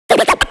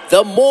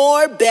the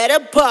More Better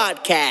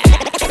Podcast.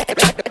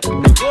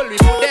 We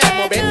put that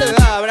more better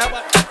lah.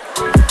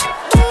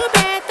 More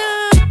better.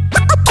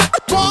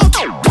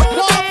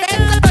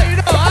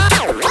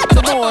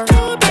 The More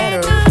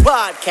Better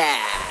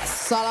Podcast.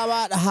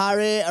 Selamat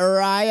Hari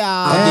Raya.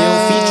 Adil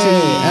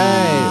Fitri.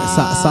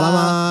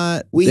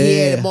 Selamat. We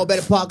here at More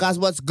Better Podcast.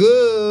 What's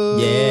good?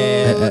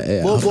 Yeah.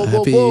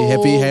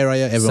 Happy Hari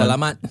Raya, everyone.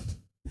 Selamat.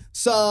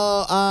 So,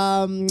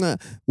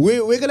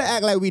 we're gonna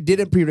act like we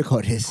didn't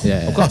pre-record this.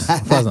 Yeah, Of course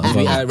not.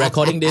 We are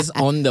recording this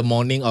on the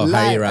morning of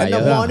Hari Live Raya.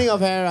 on the morning of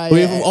Hari Raya.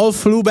 We all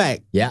flew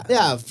back. Yeah.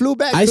 Yeah, flew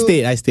back. I to-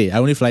 stayed.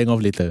 I'm only flying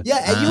off later. Yeah,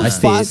 and you I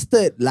stayed.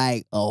 fasted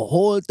like a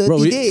whole 30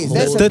 Bro, days.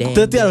 That's, whole-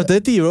 30 out of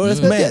 30, bro.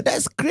 That's mad.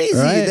 that's crazy.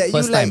 Right? That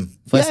First you like, time.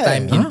 First yeah.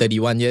 time in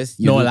 31 years.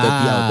 You No do 30 out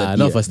of lah, 30.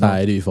 not first time.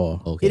 I did before.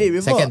 Okay. You did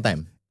before? Second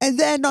time. And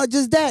then not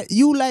just that,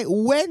 you like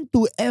went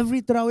to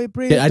every Tarawih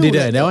prayer. I too, didn't.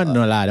 like, That one,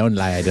 no lah. That one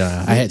lie.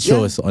 I had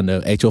shows on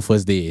the actual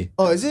first day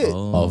Oh, is it?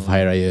 of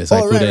Hari Raya. So I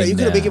Oh, couldn't. right. You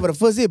couldn't make it for the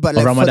first day, but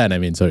Of like Ramadan, I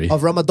mean, sorry.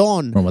 Of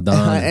Ramadan. Ramadan.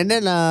 And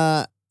then,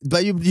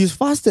 but you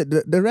fasted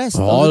the rest.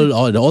 all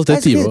 30,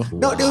 That's bro. great.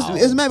 No,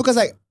 it was mad because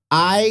like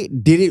I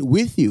did it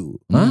with you.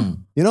 Huh?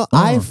 You know,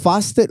 I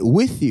fasted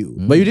with you.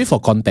 But you did for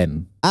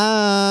content.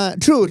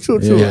 True.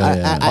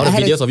 Yeah. All the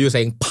had a- videos of you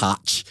saying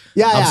parch.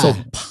 Yeah, I'm yeah. so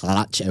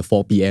parched at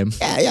 4 p.m.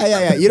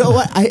 Yeah. You know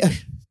what? I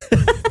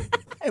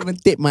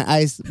haven't taped my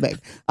eyes back.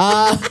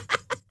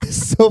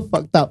 So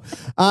fucked up.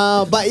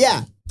 But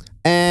yeah.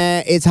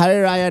 It's Hari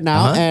Raya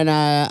now, and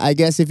I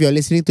guess if you're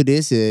listening to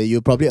this,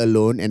 you're probably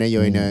alone, and then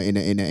you're in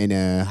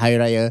a Hari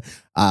Raya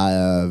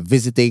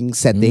visiting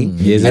setting,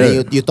 Yes, and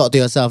sir. then you thought to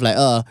yourself like,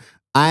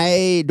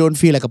 I don't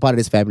feel like a part of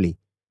this family,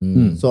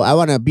 so I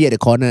want to be at the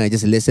corner and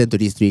just listen to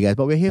these three guys.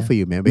 But we're here for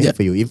you, man. We're here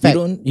for you. In fact,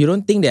 You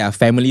don't think there are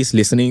families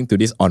listening to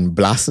this on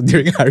blast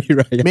during Hari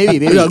Raya?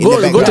 maybe Yeah, in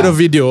go the to the background.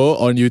 video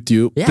on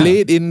YouTube. Yeah. Play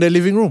it in the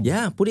living room.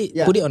 Yeah, put it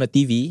Yeah. on the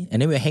TV,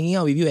 and then we're hanging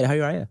out with you at Hari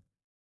Raya.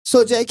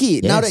 So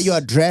Jackie, now that Yes. you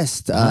are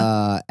dressed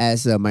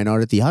as a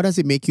minority, how does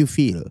it make you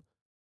feel?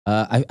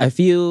 I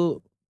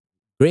feel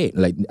great.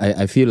 Like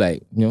I feel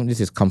like this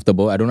is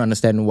comfortable. I don't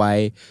understand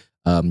why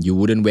you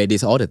wouldn't wear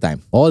this all the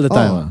time. All the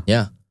time. Oh.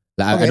 Yeah,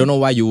 like I Okay. don't know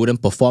why you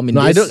wouldn't perform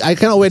in No, this. I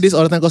cannot wear this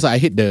all the time because I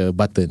hate the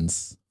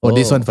buttons. Or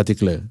this Oh. one in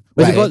particular.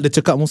 What's Right. it called? The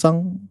cekak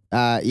musang?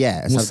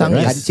 Yeah, Musang, something.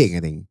 yes. Kancing, I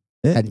think.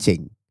 Yeah.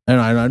 Kancing.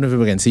 I don't know if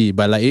people can see,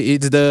 but like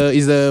it's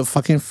the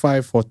fucking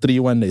 5 or 3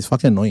 one that is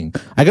fucking annoying.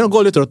 I cannot go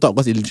all the way to the top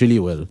because it literally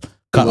will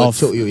cut It will off.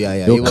 choke you, yeah.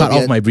 It will cut be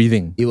off my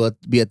breathing It will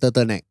be a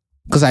turtleneck.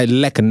 because I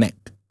lack a neck.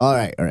 All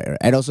right.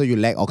 And also you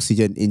lack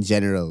oxygen in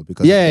general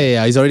because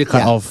Yeah. It's already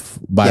cut Yeah. off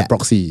by Yeah.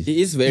 proxy. It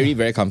is very,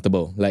 very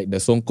comfortable. Like the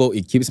songkok,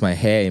 it keeps my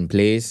hair in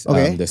place.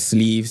 Okay. The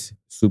sleeves,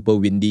 super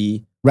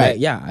windy. Right.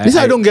 Like, yeah. This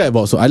I don't get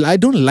about. So I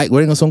don't like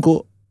wearing a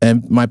songkok,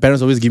 and my parents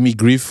always give me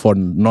grief for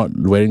not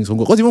wearing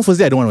songkok. Because even first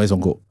day I don't want to wear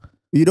songkok.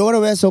 you don't want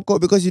to wear songkok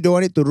because you don't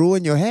want it to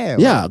ruin your hair.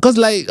 Yeah, because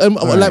like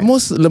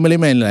most Malay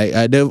men, like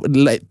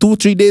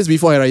 2-3 days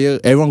before Hari Raya,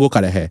 everyone go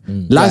cut their hair.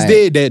 Last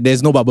Right. day there's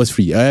no barbers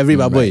free. Every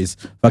barber is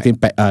fucking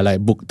like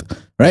booked.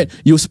 Right?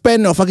 You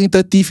spend a fucking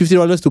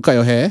 $30-$50 to cut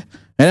your hair,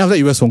 and after that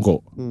you wear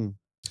songkok.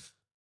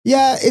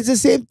 Yeah, it's the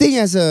same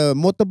thing as a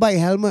motorbike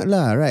helmet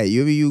lah, right?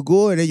 You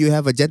go and then you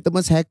have a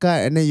gentleman's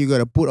haircut and then you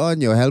gotta put on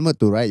your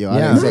helmet to ride your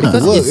Yeah. RX and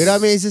Because work. it's- You know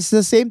what I mean? It's just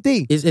the same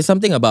thing. It's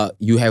something about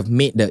you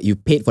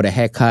paid for the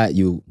haircut,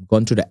 you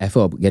gone through the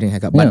effort of getting a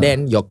haircut, but Yeah.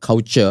 then your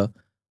culture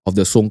of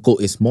the songkok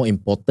is more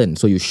important.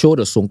 So you show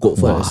the songkok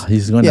first.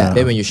 He's gonna. Yeah.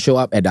 Then when you show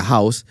up at the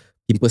house,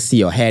 people see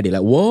your hair, they're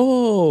like,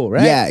 whoa,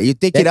 right? Yeah, you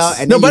take it out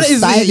That's- and No, then but you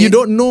style you it.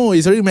 don't know.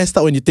 It's already messed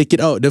up when you take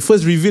it out. The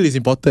first reveal is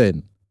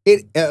important.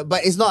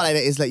 But it's not like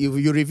that. It's like you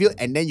reveal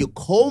and then you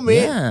comb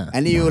it Yeah.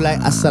 and then you like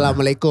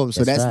Assalamualaikum.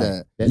 So that's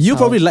right. the You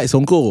probably like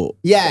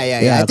songkok. yeah. Yeah,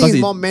 I think 'cause it's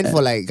it- more meant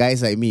for like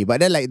guys like me. But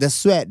then like the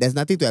sweat, there's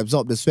nothing to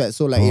absorb the sweat.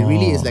 So like it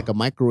really is like a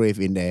microwave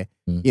in there.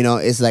 You know,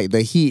 it's like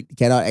the heat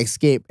cannot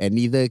escape and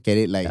neither can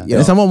it like you know.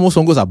 And some of most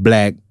songkoks are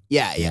black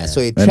Yeah.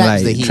 So it and traps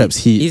like the heat. traps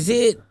heat. Is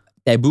it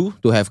taboo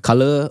to have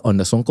color on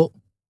the songkok?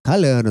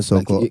 Color on the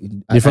songkok.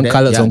 Different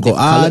coloured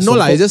songkok. No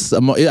lah. It's It's just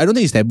I don't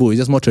think it's taboo. It's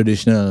just more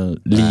traditionally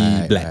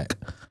Right, black.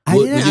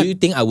 Would you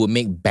think I would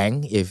make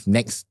bang if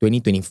next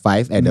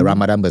 2025 at the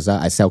Ramadan Bazaar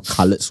I sell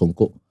coloured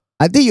songkok?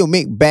 I think you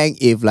make bang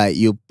if like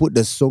you put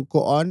the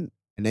songkok on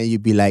and then you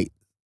be like,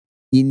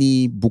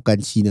 ini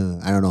bukan Cina.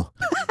 I don't know.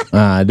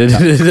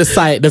 The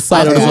side of the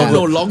Yeah. I'm songkok.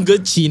 no longer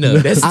Cina.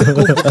 That's Aku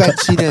bukan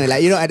Cina.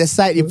 Like, you know, at the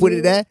side you put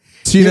it there.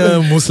 Cina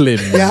Muslim.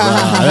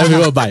 Yeah.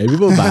 Then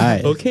people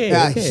buy. okay.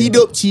 Yeah,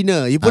 hidup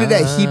Cina. You put it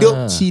there,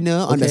 hidup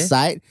Cina on the okay.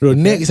 side. Bro,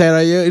 next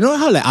Hari Raya, you know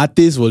how like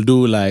artists will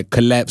do like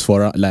collabs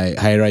for like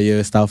Hari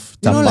Raya stuff,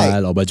 You know,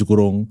 Campal or Baju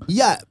Kurung.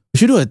 Yeah. We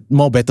should do a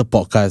more better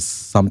podcast,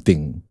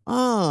 something.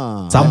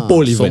 Ah.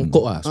 Sampol even.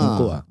 Songkok.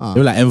 You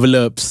know, like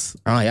envelopes.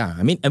 Yeah.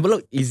 I mean,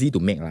 envelope easy to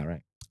make lah,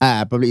 right?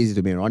 Probably easy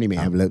to make. Ronnie make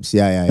envelopes.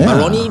 Yeah. But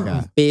Ronnie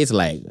pays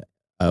like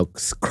a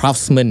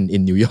craftsman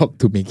in New York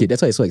to make it.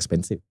 That's why it's so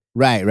expensive.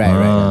 Right.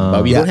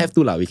 But we Yeah. don't have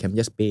to lah. We can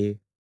just pay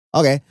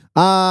Okay.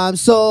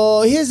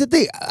 So here's the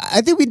thing.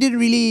 I think we didn't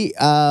really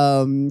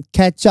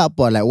catch up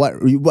on like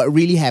what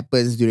really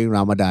happens during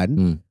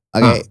Ramadan.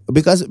 Okay,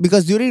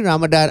 because during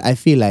Ramadan, I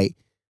feel like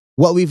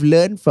what we've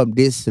learned from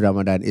this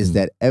Ramadan is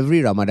that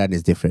every Ramadan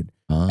is different,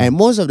 and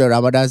most of the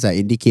Ramadans are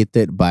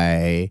indicated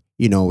by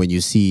when you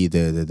see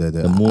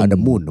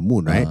the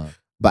moon, right?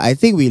 But I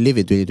think we live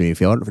in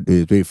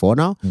 2024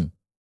 now.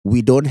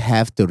 We don't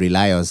have to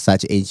rely on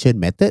such ancient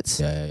methods.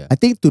 Yeah. I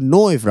think to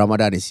know if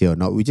Ramadan is here or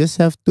not, we just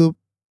have to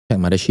Check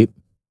mothership.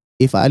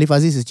 if Ali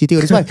Aziz is cheating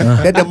on his wife.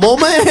 Then the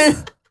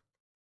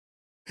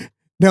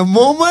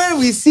moment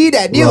we see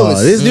that news, Bro,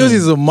 this news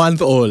is a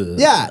month old.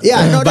 yeah,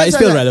 no, but it's that's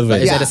still right.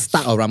 relevant. It's Yeah. at the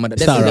start of Ramadan.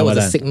 That was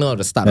a signal of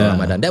the start of Yeah.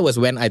 Ramadan. That was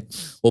when I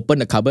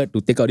opened the cupboard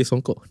to take out this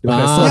songkok.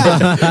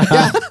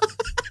 Yeah.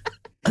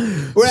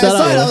 When I Shut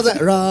saw up, it, I yeah. was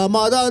like,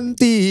 Ramadan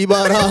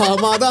tiba,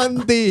 Ramadan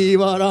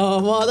tiba,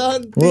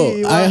 Ramadan Bro,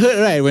 tiba. I heard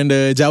right when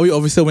the Jawi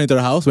officer went to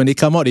the house, when they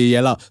come out, they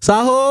yell out,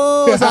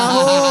 Sahur,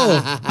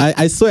 Sahur.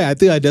 I swear, I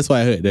think that's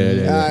what I heard.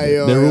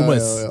 The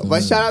rumors.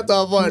 But shout out to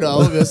our boy, though.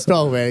 I hope you're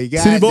strong, man. God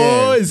City damn.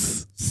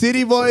 boys.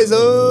 City boys,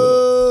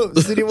 oh,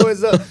 city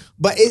boys, oh.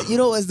 But you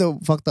know what's the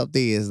fucked up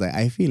thing is like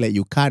I feel like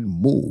you can't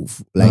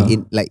move. Like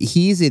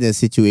he's in a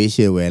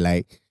situation where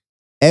like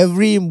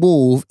every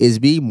move is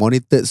being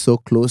monitored so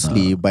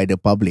closely by the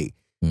public.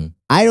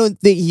 I don't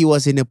think he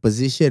was in a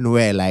position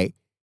where like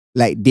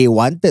they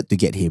wanted to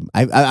get him.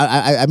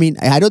 I mean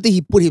I don't think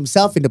he put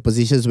himself in the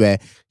positions where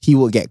he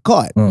will get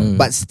caught.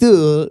 But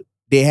still,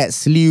 they had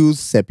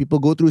sleuths and people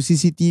go through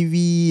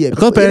CCTV. And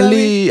Because people, you know what I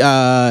mean?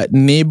 apparently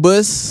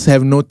neighbors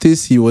have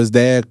noticed he was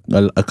there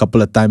a couple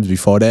of times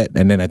before that,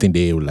 and then I think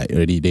they were like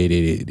already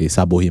they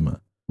sabo him.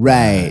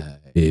 Right.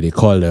 They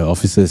call the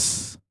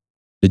officers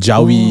the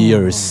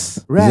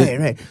Jawiers.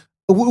 Right.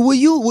 Will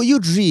you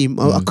dream?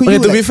 Could Okay, you,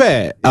 to like, be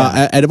fair,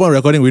 at the point of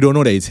recording, we don't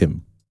know that it's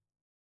him.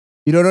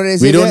 you don't know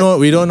that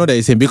We don't know that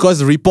it's him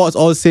because reports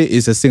all say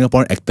it's a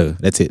Singaporean actor.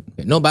 That's it.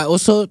 No, but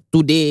also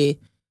today,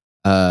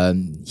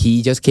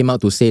 he just came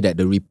out to say that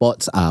the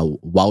reports are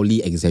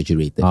wildly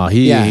exaggerated.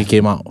 He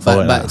came out.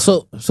 But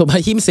by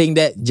him saying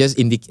that just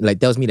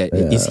tells me that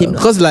it's him.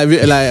 Because like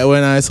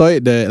when I saw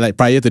it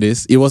prior to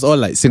this, it was all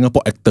like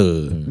Singapore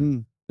actor.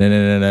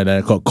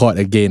 Then got caught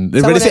again.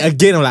 When they say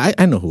again, I'm like,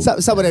 I know who.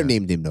 Some of them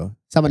named him though.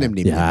 Some of them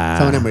named him. Yeah.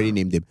 Some of them already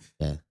named him.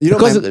 Yeah. You know,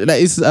 Because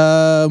it's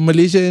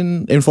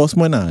Malaysian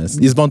enforcement.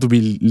 It's bound to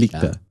be leaked.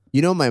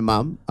 you know my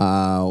mom,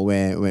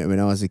 when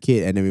I was a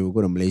kid and then we would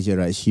go to Malaysia,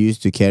 right? She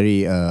used to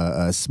carry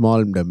a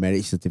small the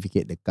marriage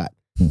certificate, the card.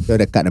 So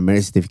the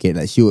marriage certificate,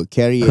 like she would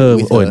carry it Her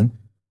with own. her.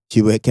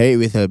 She would carry it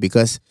with her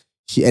because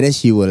she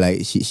would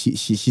like she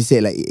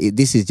said like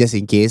this is just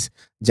in case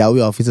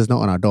Jawi officers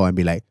knock on our door and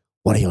be like,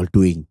 what are y'all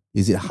doing?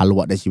 Is it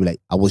halwa? Then she be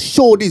like, I will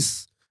show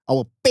this. I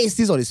will paste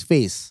this on his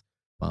face.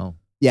 Wow.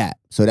 Yeah.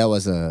 So that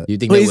was a. You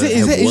think Wait, that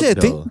is will it have a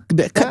worked, thing?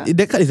 though?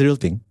 That card is a real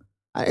thing.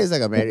 I think it's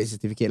like a marriage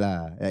certificate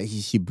lah. Like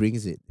she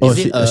brings it. Oh,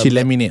 Is it, she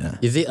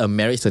laminate. Is it a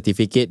marriage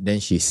certificate? Then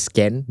she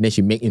scan. Then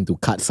she make into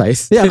card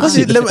size. Yeah, because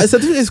a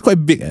certificate is quite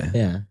big.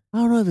 Yeah. I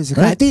don't know if it's a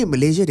card. I think in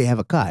Malaysia they have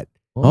a card.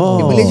 Oh.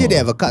 In Malaysia they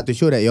have a card to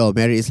show that you're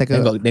married. It's like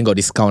a. Then got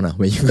discount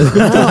when you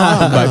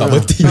buy bubble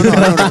tea. No,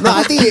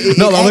 I think it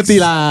Not bubble acts- tea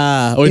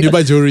lah. When you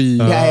buy jewelry.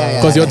 Yeah.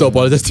 Because you want to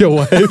apologize to your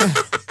wife.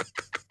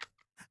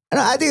 No,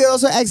 I think it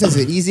also acts as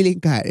an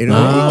EasyLink card, in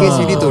case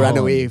you need to run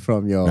away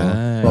from your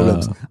Right.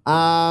 problems.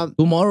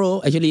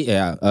 Tomorrow, actually,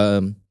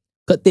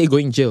 Kurt Tay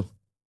going jail.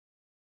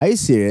 Are you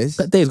serious?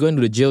 Kurt Tay is going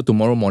to the jail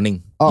tomorrow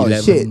morning. Oh,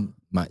 11 shit.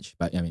 March.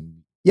 But I mean,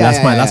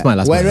 Last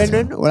month.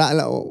 When?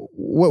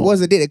 What was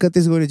the date that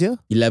Curtis going to jail?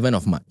 11th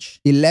of March.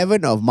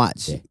 11th of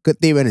March. Yeah.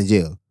 Curtis went to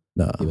jail.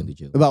 He went to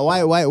jail. But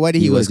why did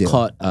he He go was to jail?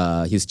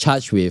 caught. He's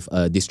charged with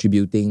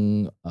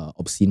distributing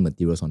obscene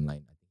materials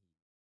online.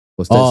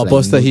 Poster.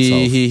 nudes of-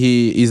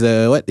 He is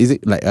a what is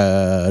it like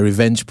a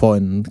revenge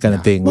porn kind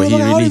of thing where he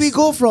How did we released.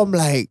 go from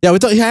like Yeah, we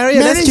thought let's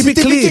marriage keep it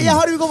certificate? clean. Yeah,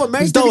 how do we go from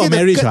marriage It's not about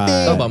certificate to marriage,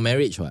 Curtis? Talk about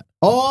marriage, what?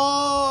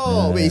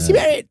 Oh, wait, is he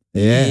married?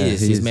 Yeah, He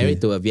is. He's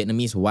married to a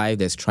Vietnamese wife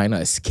that's trying to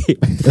escape.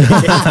 But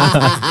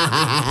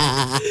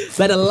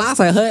the last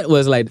I heard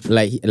was like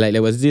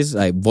there was this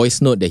like voice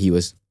note that he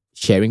was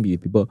sharing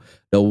with people.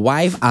 The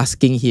wife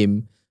asking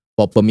him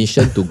for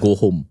permission to go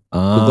home, to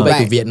go back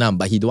to Right. Vietnam,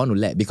 but he don't want to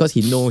let because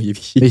he know if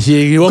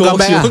He won't come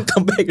she back. won't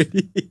come back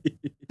already.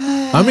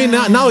 I mean,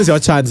 now is your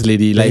chance,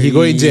 lady. Like, he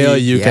go in jail,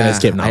 you can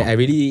escape now. I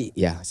really,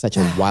 such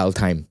a wild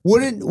time.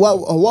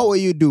 What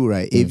would you do,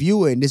 right? If you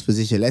were in this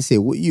position, let's say,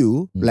 would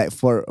you like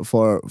for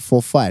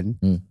fun,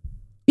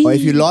 or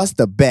if you lost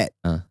the bet,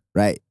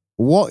 right?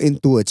 Walk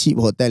into a cheap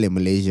hotel in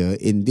Malaysia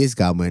in this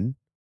garment,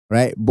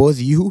 right? Both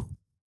you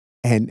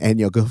and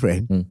your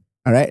girlfriend,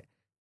 all right?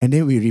 And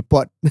then we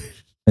report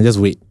And just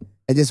wait.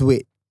 and just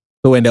wait.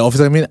 So when the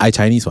officer come in, I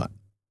Chinese what?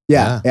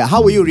 Yeah.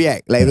 How will you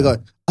react? Like we go,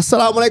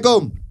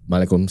 Assalamualaikum.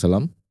 Malaikum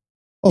salam.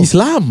 Oh.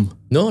 Islam.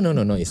 No,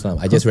 Islam.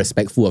 I just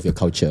respectful of your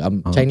culture.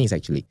 I'm Chinese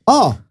actually.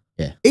 Oh,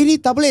 Yeah. Ini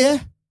tak boleh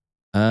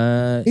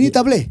Ini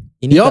tak boleh.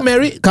 ini You're tak-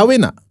 married?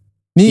 Kahwin tak?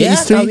 Ni Yeah,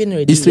 isteri? kahwin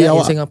already. Isteri Yeah, in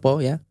awak? Singapore,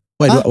 yeah.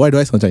 Why do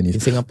I sound Chinese?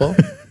 In Singapore.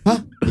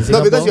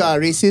 No, because you are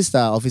a racist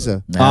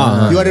officer.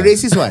 Ah. You are the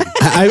racist one.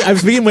 I'm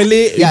speaking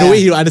Malay in the way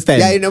you understand.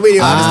 Yeah, in the way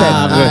you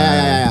understand.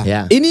 okay.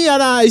 Yeah. Ini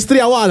ada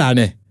isteri awak lah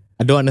ni.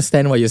 I don't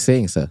understand what you're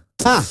saying, sir.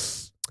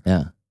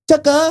 Yeah.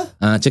 Cakap.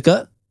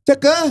 Cakap.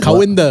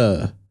 Kahwin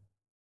de.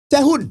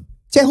 结婚.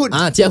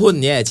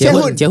 Yeah,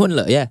 结婚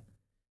了 yeah.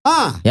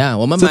 Yeah,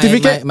 我们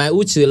买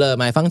屋子了，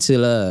买房子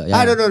了。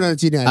Yeah. No,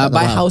 Gina.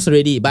 Buy house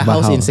already. Buy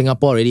house in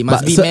Singapore already.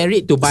 Must be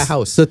married to buy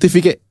house.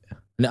 Certificate.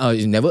 No,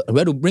 you never.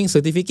 Where to bring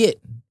certificate?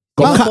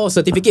 Singapore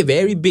certificate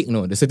very big.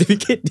 No, the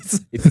certificate is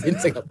in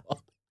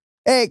Singapore.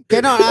 Hey,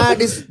 cannot.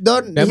 This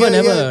don't. Never.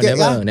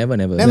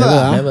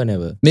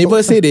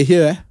 Neighbor say they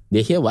hear.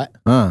 They hear what?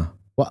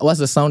 What's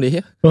the sound they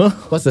hear?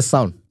 What's the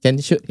sound? Can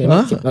you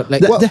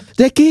like what?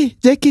 Jackie.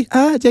 Jackie.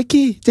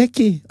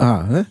 Jackie.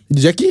 Are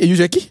you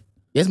Jackie?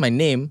 Yes, my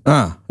name.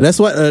 That's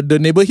what the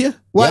neighbor hear.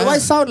 Why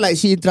sound like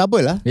she in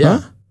trouble?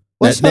 Yeah.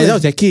 That's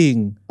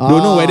jacking.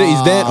 Don't know whether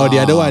it's that or the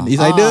other one. It's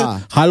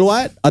either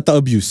halwat atau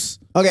abuse.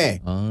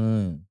 Okay.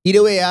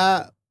 Either way,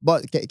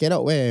 but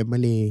cannot wear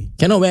Malay.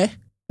 Cannot wear?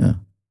 Yeah.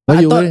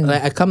 I thought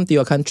like I come to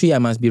your country, I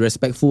must be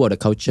respectful of the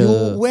culture.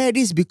 You wear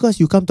this because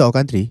you come to our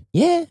country?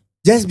 Yeah.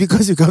 Just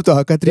because you come to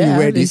our country, you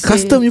wear this?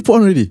 Custom you put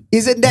on already?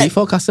 Isn't that?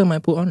 Before custom I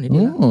put on already.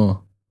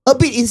 A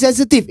bit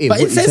insensitive. But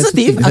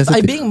insensitive?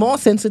 I'm being more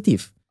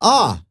sensitive.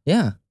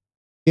 Yeah.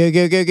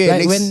 Okay.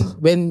 Like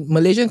when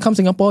Malaysian come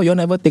Singapore, you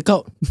never take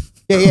out.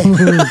 Yeah.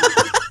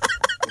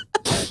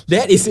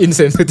 That is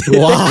insensitive.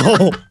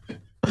 Wow.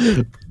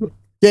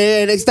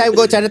 Yeah, next time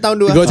go Chinatown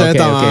do. Go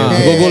Chinatown.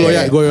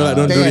 Okay. Go Loyak.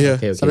 Don't do it here.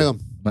 Okay.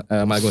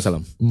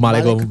 Waalaikumsalam.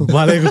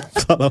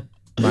 Waalaikumsalam.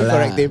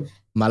 Correct him.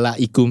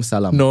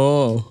 Malaikumsalam.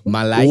 No.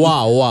 Malai.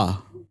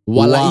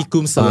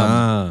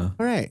 Waalaikumsalam.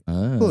 Alright.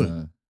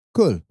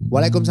 Cool.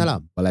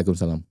 Waalaikumsalam.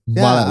 Waalaikumsalam.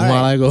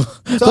 Malaikum.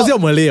 Because you're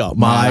Malay.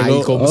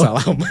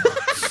 Waalaikumsalam.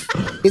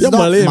 It's not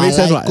Malay, makes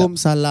sense, what?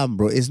 Malaikumsalam,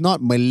 bro. It's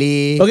not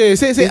Malay. Okay,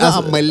 say. It's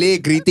not a Malay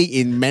greeting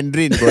in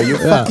Mandarin, bro. You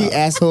fucking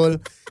asshole.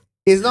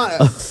 It's not.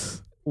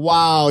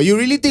 Wow, you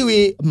really think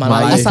we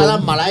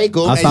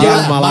Assalamualaikum?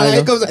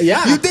 Assalamualaikum.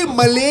 Yeah. You think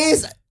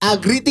Malays are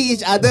greeting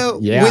each other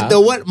with the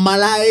word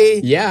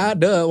Malay? Yeah,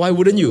 why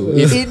wouldn't you?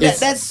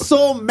 That's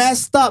so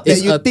messed up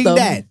that you think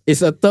that.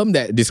 It's a term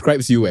that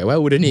describes you. Why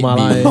wouldn't it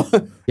Malay.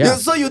 be? Yeah.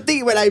 So you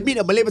think when I meet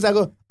a Malay person, I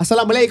go,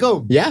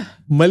 Assalamualaikum? Yeah.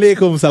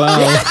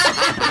 Waalaikumsalam.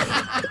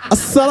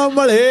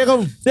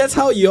 Assalamualaikum. That's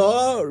how you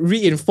all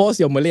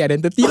reinforce your Malay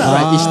identity,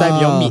 right? Each time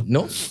you all meet,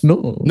 no?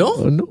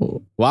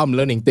 No. Wow, I'm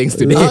learning things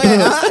today.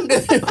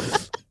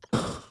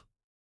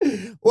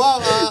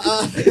 Wow,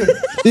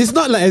 it's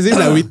not like as if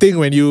like we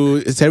think when you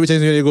celebrate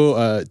Chinese New Year, you go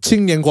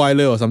新年快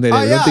乐 or something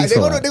like that.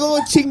 They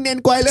go 新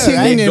年快乐,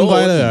 right? 新年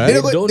快乐, right?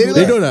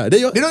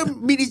 They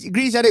don't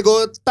greet each other, they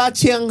go 大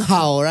枪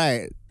好,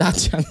 right? 大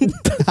枪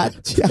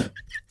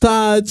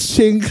大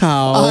清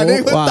好.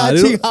 They go 大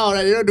清好,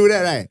 right? They don't do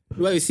that, right?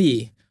 Well, you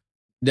see,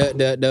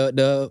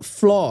 the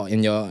flaw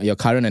in your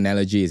current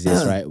analogy is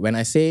this, right? When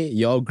I say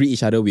you all greet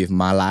each other with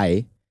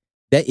Malay,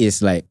 that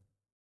is like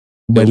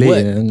the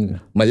word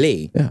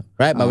Malay,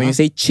 right? But when you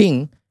say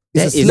Ching,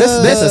 that's a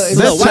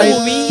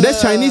slur.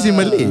 That's Chinese in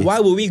Malay. Why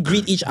would we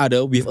greet each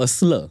other with a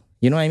slur?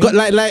 You know what I mean?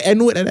 Got like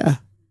N-word like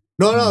that.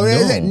 No.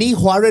 Is it Ni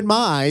Hua Ren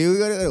Ma?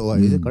 Is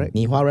it correct?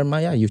 Ni Hua Ren Ma,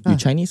 yeah. You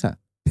Chinese,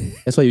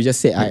 That's what you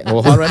just said.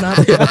 Hua Ren Ma.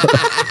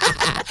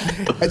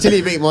 Actually,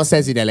 it makes more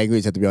sense in their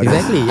language, to be honest.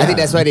 Exactly. I think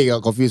that's why they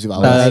got confused with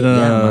our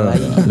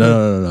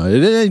No.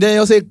 Then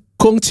you say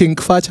Kong Ching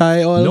Fa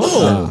Chai or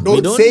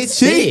don't say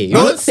Ching.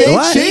 Don't say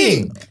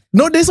Ching.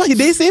 No, that's what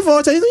they say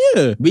for Chinese New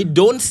Year. We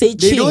don't say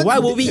Ching. Why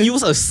would we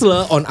use a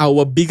slur on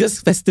our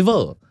biggest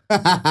festival?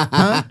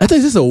 I thought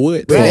it's just a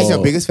word. Where is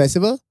your biggest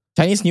festival?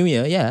 Chinese New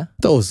Year, yeah.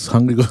 That was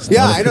Hungry Ghost.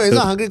 Yeah, I know. It's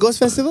not Hungry Ghost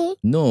Festival.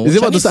 No. Is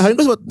it what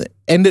Hungry Ghost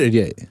ended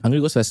already? Right? Hungry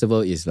Ghost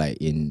Festival is like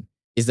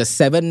it's the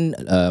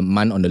 7th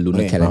month on the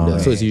lunar calendar.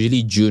 So it's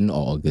usually June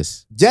or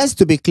August. Just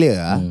to be clear,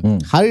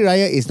 Hari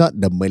Raya is not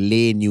the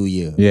Malay New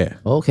Year. Yeah.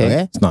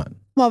 Okay. It's not.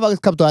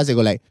 Motherfuckers come to us and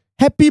go like,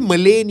 Happy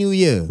Malay New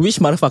Year. Which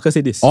motherfucker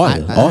say this? I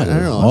don't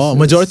know. Oh,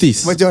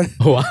 majorities.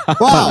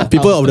 Wow.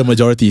 People of the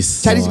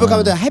majorities. Chinese people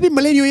come to Happy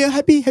Malay New Year.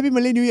 Happy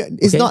Malay New Year.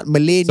 It's not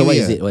Malay New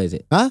Year. So what is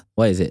it? Huh?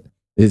 What is it?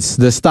 It's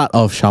the start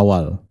of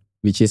Shawwal.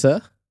 Which is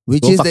a?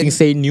 Don't fucking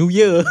say New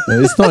Year.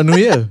 It's not New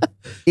Year.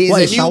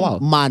 It's a new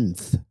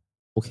month.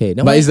 Okay.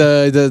 No, but it's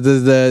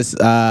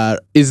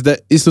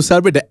to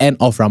celebrate the end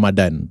of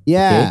Ramadan.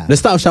 Yeah. Okay? The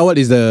start of Shawwal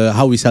is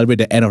how we celebrate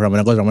the end of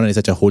Ramadan, because Ramadan is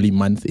such a holy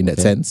month in that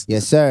sense.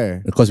 Yes,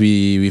 sir. Because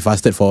we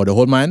fasted for the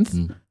whole month.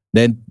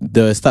 Then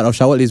the start of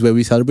Shawwal is where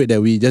we celebrate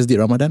that we just did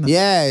Ramadan.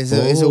 Yeah, it's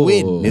a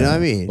win. You know what I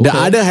mean? The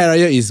other Hari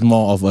Raya is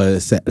more of a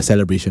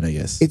celebration, I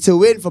guess. It's a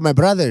win for my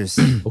brothers.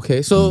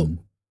 Okay, so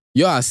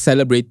you are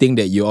celebrating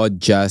that you all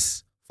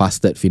just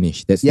fasted,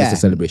 finished. That's the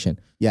celebration.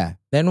 Yeah.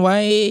 Then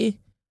why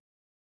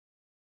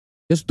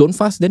just don't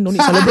fast? Then don't need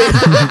to celebrate.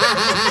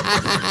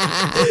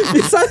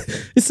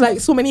 It's like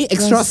so many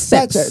extra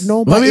steps.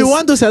 But we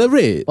want to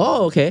celebrate.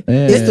 Oh, okay.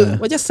 Yeah.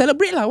 Well, just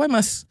celebrate lah. Why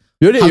must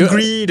you're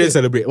hungry then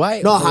celebrate?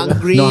 Why? Not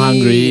hungry. Not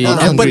hungry.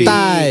 Not hungry.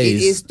 Empathize.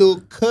 It is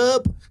to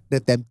curb the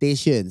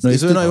temptations. No,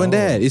 It's it's to- not even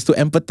that. It's to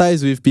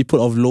empathize with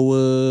people of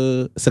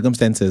lower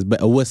circumstances,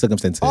 but worse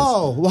circumstances.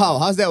 Oh, wow.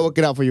 How's that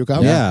working out for you,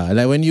 Kam? Yeah,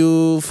 like when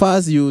you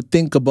fast, you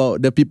think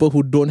about the people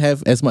who don't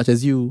have as much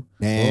as you.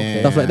 Yeah.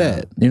 Stuff like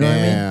that. You know what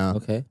I mean? Yeah.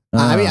 Okay.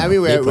 I mean,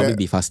 They'll we're probably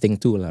be fasting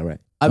too, right?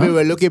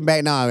 we're looking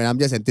back now. I mean, I'm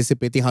just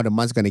anticipating how the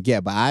month's gonna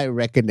get, but I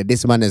reckon that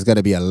this month is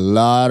gonna be a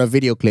lot of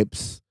video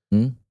clips.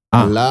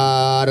 A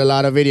lot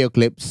of video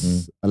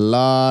clips. A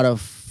lot of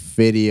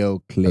video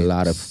clips. A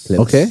lot of clips.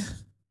 Okay.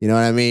 You know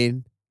what I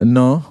mean?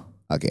 No.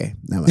 Okay.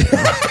 Never mind.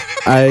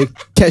 I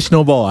catch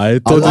no ball. I A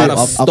totally. lot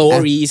of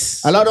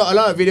stories. a lot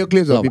of video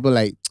clips of people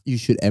like you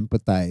should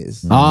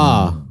empathize.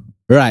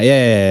 Right.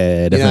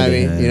 Yeah. You know what I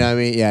Definitely. mean? You know what I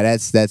mean? Yeah,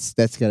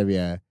 that's gonna be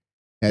a.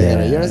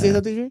 You wanna say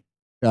something, Jay?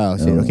 Oh,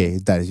 shit. Okay,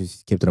 it's done. She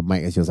just came to the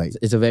mic and she was like,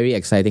 It's a very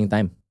exciting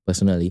time,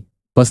 personally.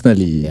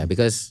 Personally. Yeah,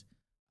 because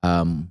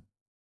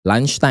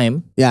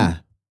lunchtime, yeah.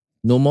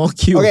 no more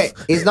queue. Okay,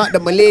 it's not the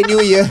Malay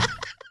New Year.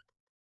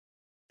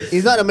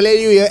 It's not the Malay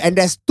New Year, and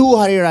there's 2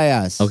 Hari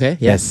Rayas. Okay.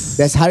 Yes.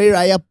 There's Hari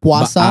Raya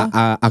Puasa.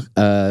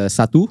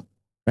 Satu.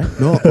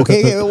 No,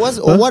 okay.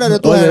 What are the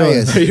 2 Hari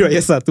Rayas? Hari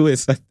Raya Satu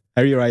is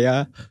Hari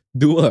Raya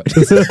Dua.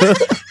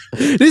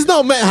 This is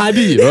not Matt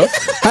Hardy, bro.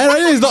 Hari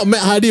Raya is not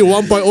Matt Hardy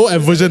 1.0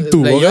 and version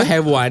 2. Like Okay? you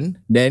have one,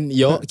 then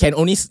you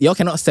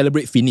cannot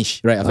celebrate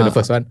finish right after the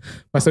first one.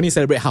 Must only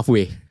celebrate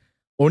halfway.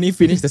 Only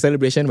finish the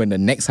celebration when the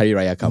next Hari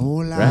Raya comes.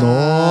 No lah. Right? No.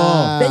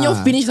 Then you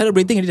finish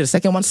celebrating and the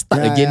second one start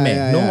Yeah, again, yeah, man.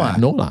 yeah, No yeah. ah.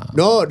 No lah.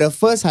 No, the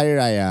first Hari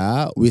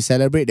Raya, we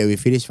celebrate that we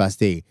finish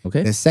fasting.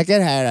 Okay. The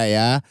second Hari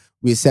Raya,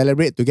 we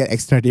celebrate to get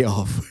extra day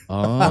off.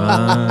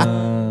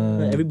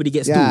 Everybody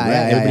gets two,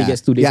 right? Everybody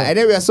gets 2 days. Yeah, and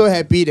then we are so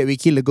happy that we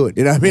kill the goat.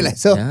 You know what I mean? Like,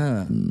 so,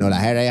 Yeah. no, like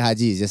Hari Raya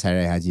Haji is just Hari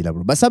Raya Haji, lah,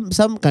 bro. But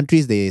some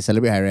countries, they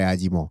celebrate Hari Raya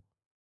Haji more.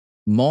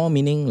 More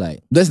meaning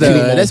like That's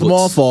killing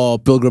more goats. for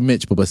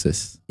pilgrimage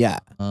purposes. Yeah.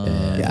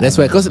 Yeah. That's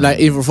why, because like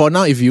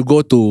if you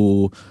go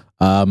to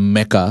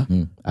Mecca,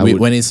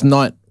 when it's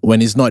not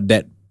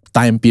that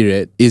time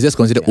period, it's just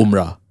considered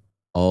Umrah.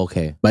 Oh,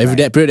 okay. But if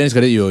that period, then it's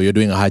considered you're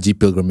doing a Haji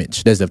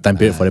pilgrimage. That's the time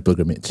period for the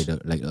pilgrimage.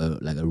 Like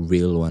a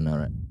real one,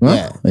 alright.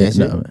 Yeah. Yes,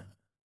 no.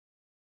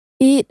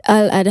 Eid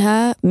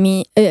al-Adha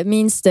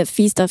means the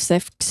feast of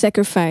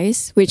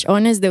sacrifice, which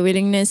honors the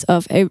willingness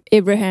of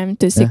Abraham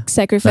to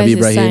sacrifice Nabi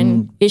his son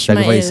Ibrahim sacrificed his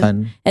Ishmael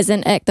son. as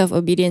an act of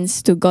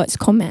obedience to God's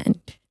command.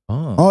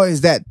 Oh, is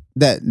that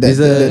Is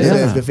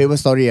the famous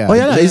story? Oh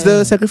yeah, it's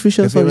the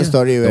sacrificial The famous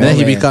story where Then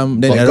he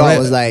become. Then God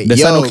was like, the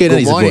son yo, okay, then good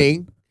he's a goat.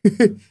 morning.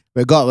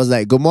 Where God was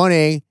like, good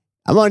morning.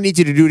 I'm gonna need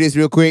you to do this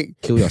real quick.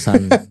 Kill your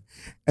son.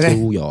 And then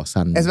Kill your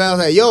son. Esmanal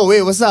was like, yo,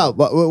 wait, what's up?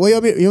 What you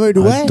want me to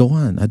do? I What? don't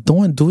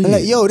want to do it. I'm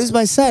like, yo, this is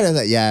my son. I was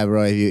like, yeah,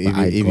 bro. If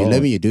you God.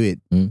 let me, you do it.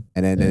 Mm.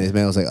 And then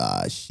Ismail was like,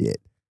 ah, shit.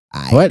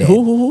 What? Then.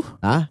 Who?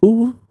 Huh?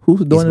 Who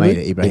don't want to do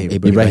it? Ibrahim.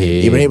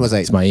 Ibrahim was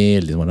like,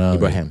 Ismail is one of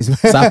Ibrahim.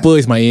 Siapa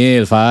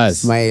Ismail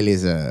Fuzz? Ismail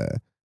is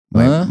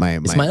my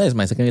Ismail is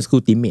my secondary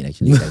school teammate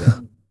actually.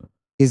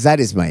 his son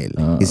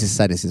Ismail. His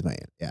son is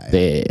Ismail.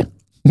 Yeah.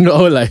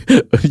 No, like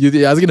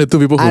you're asking the 2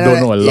 people who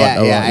don't know a lot.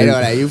 Yeah, about I know.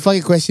 it. Like, you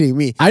fucking questioning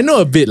me. I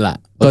know a bit lah.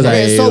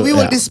 Okay, so we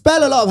will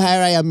dispel a lot of Hari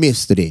Raya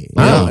myths today. You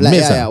know? Like,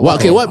 Myths.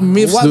 What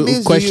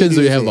myths? Questions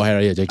do you have say? about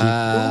Hari Raya, Jackie?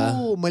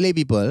 Oh, Malay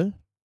people.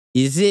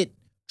 Is it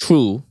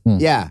true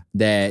Yeah.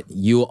 that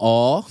you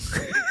all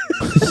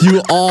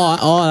You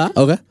all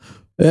okay.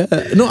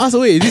 No, ask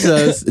away. This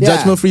is a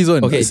judgment-free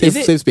zone. okay? safe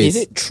space.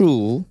 Is it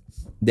true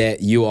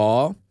that you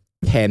all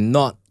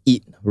cannot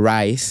eat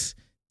rice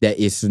that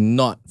is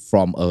not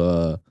from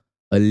a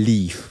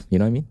leaf? You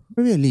know what I mean?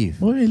 Where will you leave?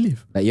 Why you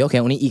leave? Like you all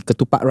can only eat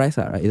ketupat rice,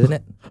 right? Isn't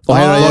it? For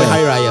Hari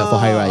Raya. For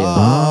Hari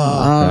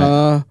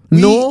Raya.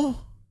 No,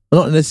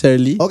 not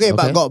necessarily. Okay, Okay.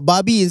 but got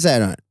Barbie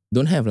inside or not?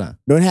 Don't have lah.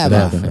 Don't have.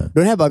 Don't ah? have.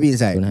 Don't have Barbie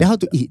inside. Don't Then how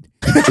to eat?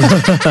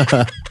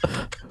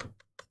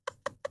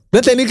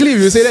 Then technically, if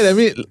you say that, I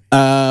mean,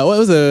 what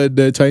was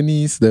the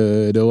Chinese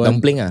the one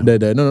Dumpling ah.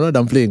 The no not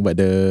dumpling, but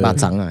the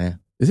Bacang ah. Yeah.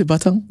 Is it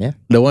batang? Yeah.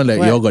 The one like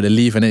What? you all got the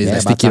leaf and then it's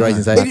Yeah, like sticky batang rice ah.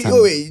 inside.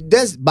 Batang. Wait,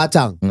 that's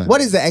batang.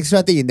 What is the extra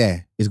thing in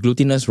there? It's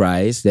glutinous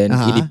rice. Then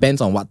Uh-huh. it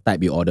depends on what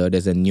type you order.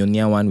 There's a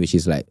nyonya one which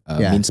is like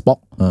Yeah. minced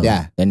pork.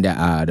 Yeah. Then there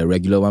are the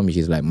regular one which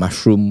is like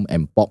mushroom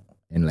and pork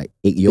and like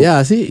egg yolk. Yeah,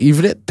 see, if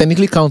that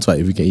technically counts, right?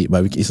 If we can eat,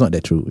 but it's not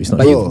that true. It's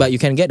not. But you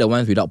can get the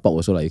ones without pork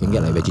also. Like you can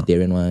get like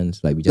vegetarian ones,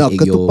 like we just No,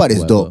 egg yolk. ketupat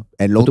is whatever. dope.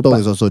 And lontong Ketupat.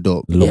 is also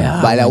dope.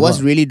 Yeah. But like, Oh my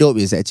what's God. really dope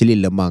is actually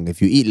lemang.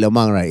 If you eat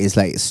lemang, right, it's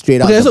like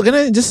straight up. Okay, so can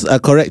I just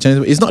correct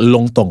Chinese? It's not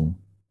lontong.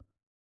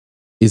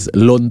 It's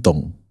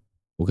lontong.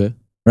 Okay.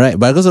 Right?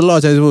 But because a lot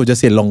of Chinese people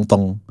just say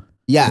lontong.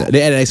 Yeah.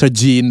 They add an extra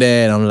G in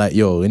there and I'm like,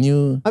 yo, when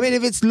you... I mean,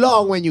 if it's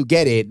long when you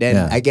get it, then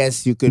Yeah. I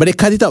guess you could. But they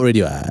cut it out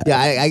already. Right? yeah,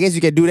 I guess you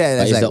can do that. But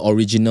That's it's like, the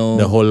original.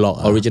 The whole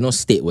lock. original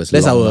state was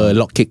That's long. our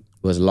lock kick.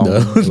 It was long.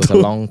 The- It was a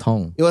long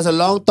tongue. it was a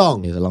long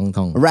tongue. It was a long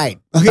tongue. Right.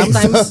 Okay,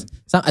 Sometimes,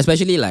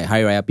 especially like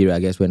Hari Raya period, I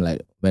guess when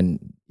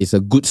it's a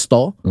good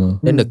store,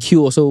 then the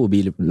queue also will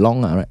be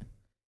long, right?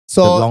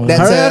 So long- that's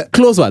Hari Raya a.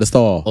 close what, the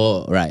store?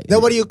 Oh, right.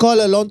 Then what do you call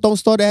a lontong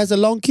store that has a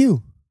long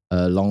queue?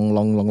 A long.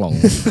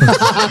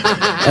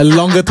 A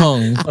longer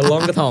tongue. A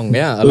longer tongue,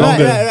 yeah. A Right,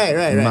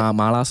 longer. right.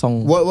 Mala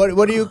song.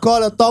 What do you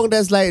call a tongue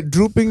that's like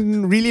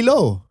drooping really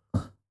low?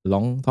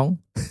 Long tongue?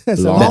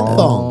 That's a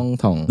long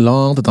tongue. tongue.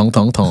 Long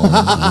tongue.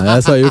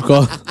 That's what you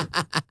call.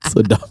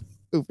 So dumb.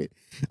 Stupid.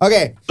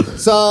 Okay,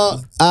 so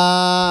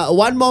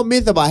one more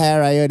myth about Hari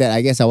Raya that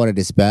I guess I want to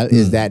dispel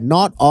is that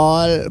not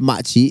all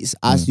makciks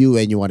ask you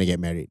when you want to get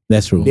married.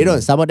 That's true. They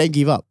don't. Some of them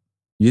give up.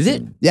 Is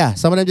it? Yeah,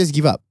 some of them just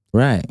give up.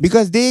 Right.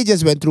 Because they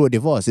just went through a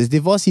divorce. It's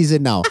divorce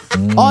season now.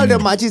 All the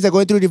makciks are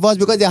going through divorce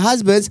because their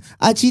husbands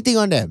are cheating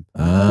on them.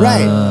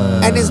 Right.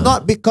 And it's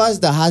not because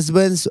the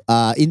husbands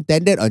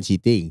intended on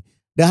cheating.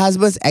 The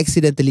husbands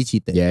accidentally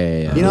cheated.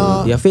 Yeah. You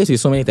know, they are faced with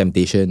so many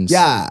temptations.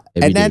 yeah.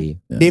 every And then day.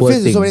 they Poor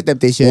faced with so thing. many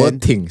temptations. Poor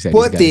things.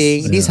 Poor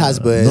thing, these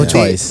husbands. No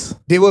choice.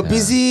 They were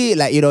busy,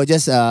 like,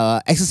 just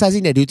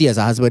exercising their duty as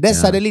a husband. Then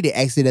suddenly they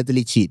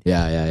accidentally cheat.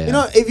 Yeah. You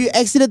know, if you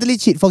accidentally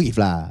cheat, forgive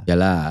lah. Yeah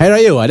lah.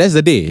 Hari Raya, that's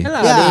the day.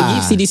 Yeah.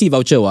 Yeah. They give CDC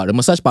voucher. What? The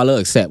massage parlor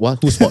accept.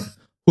 What? Whose fault?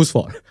 Whose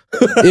fault?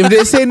 If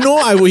they say no,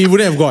 he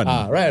wouldn't have gone.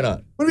 Right or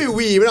not? What do you mean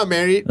we? We're not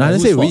married. I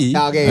didn't say Whose we.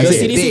 fault? Okay. Your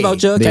They. CDC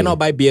voucher They. cannot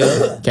buy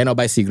beer, cannot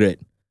buy cigarette.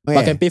 But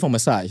Okay. can pay for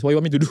massage. What you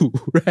want me to do?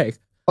 Right?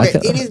 Okay,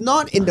 it is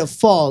not in the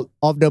fault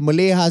of the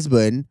Malay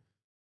husband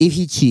if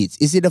he cheats.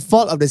 It's in the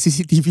fault of the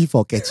CCTV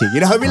for catching.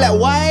 You know what I mean? Like,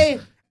 why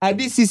are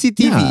these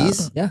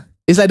CCTVs, Yeah.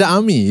 It's like the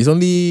army. It's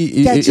only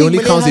it Catching only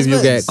Malay counts if you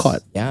husbands. get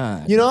caught.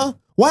 Yeah. you know?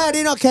 Why are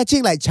they not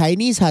catching like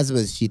Chinese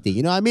husbands cheating?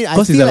 You know what I mean? I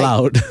Because it's feel like,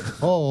 allowed.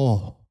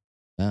 oh.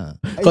 Yeah.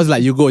 Because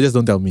like you go, just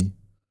don't tell me.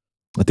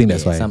 I think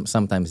that's why.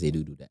 Sometimes they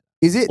do that.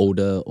 Is it?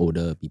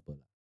 Older people.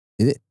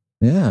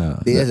 Yeah.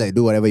 They just like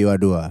do whatever you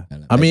want to do. I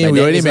mean, But we then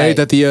already it's married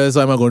like, 30 years,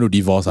 so am I going to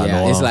divorce? Yeah,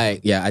 No. it's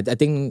like, I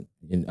think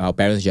in our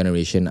parents'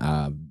 generation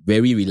are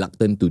very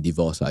reluctant to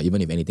divorce,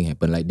 even if anything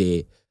happened. Like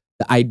the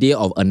idea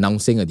of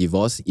announcing a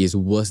divorce is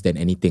worse than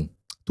anything.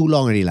 Too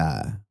long already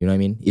lah. You know what I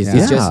mean? Yeah.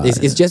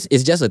 It's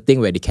just a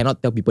thing where they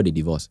cannot tell people they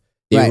divorce.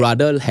 They Right.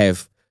 rather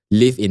have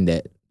live in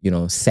that,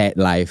 sad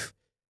life,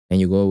 and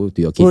you go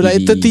to your KTV. Bro,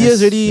 like 30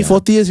 years already, Yeah.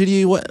 40 years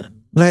already, what?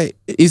 Like,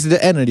 it's the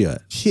end already,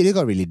 what? Shit, they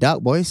got really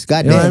dark, boys.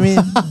 God You know what I damn.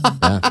 mean?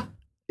 Yeah.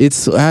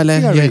 It's,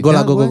 really go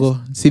lah, dumb, go.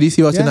 CDC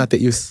vaccine, Yeah. I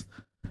take use.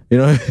 You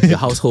know? The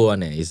household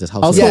one, it's just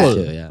household. Household.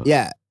 culture, yeah.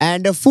 Yeah,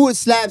 and the food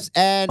slaps,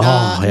 and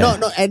Oh, yeah.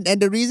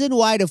 and the reason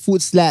why the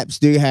food slaps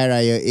during Hari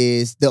Raya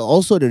is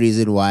also the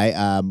reason why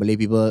Malay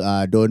people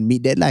don't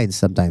meet deadlines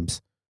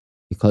sometimes.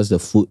 Because the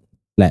food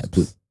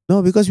slaps.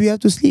 No, because we have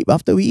to sleep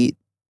after we eat.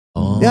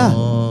 Oh. Yeah.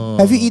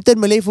 Have you eaten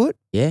Malay food?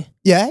 Yeah.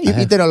 Yeah, you've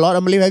have. eaten a lot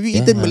of Malay. Have you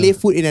Yeah. eaten Malay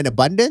food in an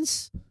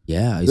abundance?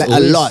 Yeah. It's Like a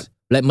always, lot.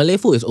 Like Malay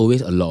food is always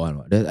a lot.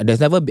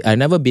 One. I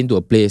never been to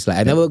a place, like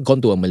I never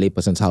gone to a Malay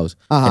person's house.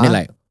 And then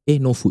like,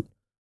 no food.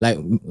 Like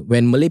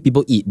when Malay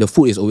people eat, the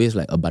food is always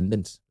like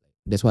abundance.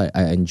 That's why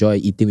I enjoy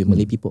eating with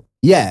Malay people.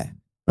 Yeah.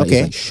 Right? Okay.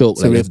 It's like shock,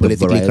 So like very there's the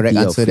politically variety correct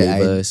of answer that I-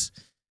 flavors.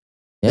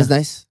 That's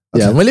nice.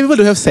 Yeah, Malay people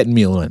don't have set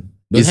meal, man.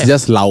 Don't It's have.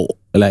 just lau.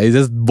 Like, it's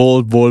just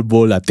bowl,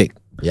 take.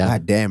 Yeah.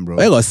 God damn, bro.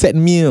 Where got set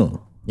meal?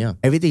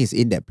 Everything is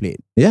in that plate.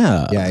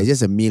 Yeah. Yeah, it's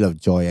just a meal of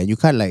joy, and you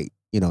can't like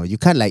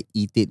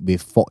eat it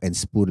with fork and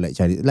spoon like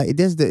Chinese. Like it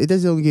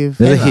doesn't give.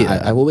 There's a Yeah,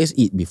 hit. I always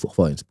eat before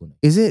fork and spoon.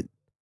 Is it?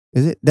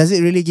 Does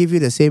it really give you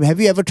the same? Have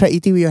you ever tried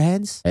eating with your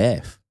hands? I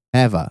have.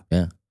 Ever?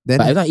 Yeah. Then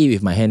But if I eat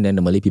with my hand, then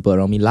the Malay people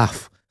around me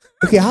laugh.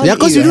 okay, how? Yeah, do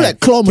because you you eat do with like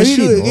claw your hand?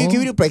 machine. Can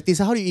you do practice?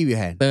 How do you eat with your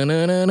hand?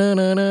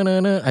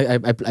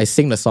 I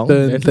sing the song.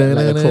 Dun, then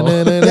like a claw.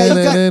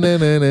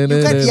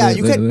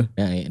 You can.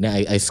 Then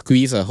I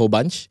squeeze a whole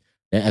bunch.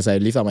 Then as I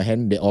lift up my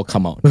hand, they all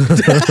come out.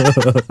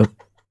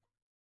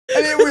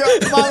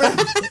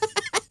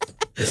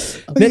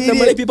 Then the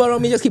Malay people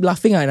around me just keep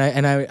laughing, and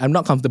I'm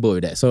not comfortable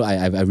with that. So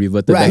I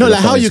reverted Right. back. No, to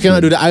like the how fork you and chinese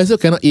spoon. do that. I also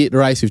cannot eat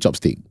rice with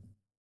chopstick.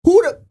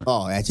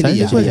 Oh, actually,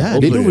 yeah. Chinese people,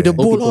 Old they do people with the old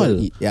bowl people all.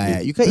 eat. Yeah.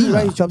 You can eat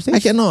rice with chopsticks. I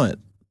cannot.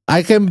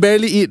 I can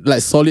barely eat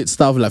like solid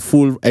stuff, like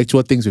full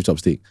actual things with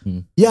chopstick.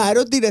 Yeah, I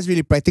don't think that's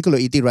really practical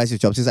eating rice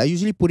with chopsticks. I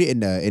usually put it in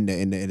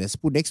the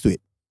spoon next to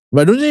it.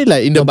 But don't they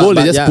like in the No, but- bowl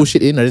they but just yeah. push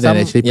it in rather than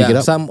actually pick it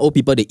up? Some old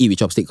people they eat with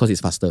chopstick because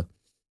it's faster.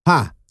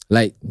 Huh?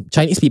 Like old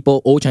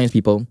Chinese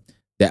people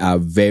that are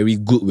very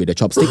good with the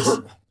chopsticks,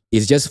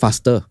 it's just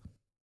faster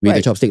with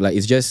the Right. chopstick. Like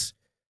it's just,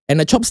 and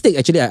the chopstick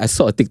actually, I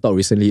saw a TikTok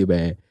recently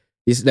where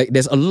it's like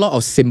there's a lot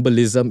of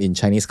symbolism in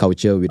Chinese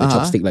culture with the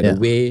chopstick, like Yeah. the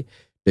way,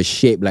 the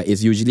shape, like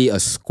it's usually a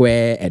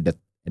square at the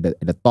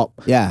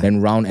top, Yeah.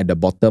 then round at the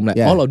bottom. Like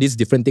Yeah. all of these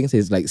different things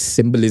is like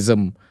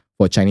symbolism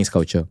for Chinese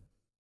culture.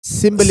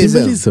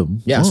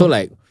 Symbolism. Yeah, Oh. so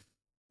like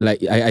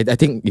I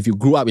think if you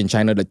grew up in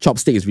China, the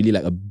chopstick is really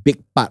like a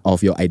big part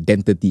of your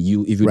identity.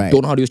 If you Right.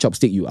 don't know how to use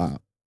chopstick, you are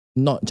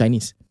not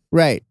Chinese.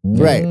 Right.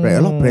 Right.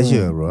 A lot of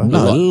pressure, bro. A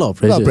lot of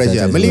pressure. A lot of pressure.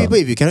 Chinese Malay law. people,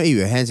 if you cannot eat with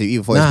your hands, you eat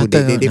with fork Nah, and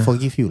spoon, they nah.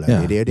 forgive you. Like.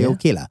 Yeah. They're Yeah.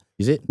 okay. Lah.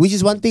 Is it? Which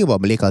is one thing about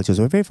Malay culture.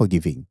 So we're very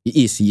forgiving. It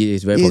is very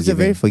It's forgiving.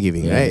 very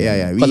forgiving, right?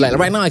 Yeah. But like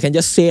right now, I can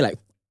just say like,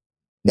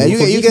 Yeah, "They you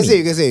will can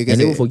forgive me," say.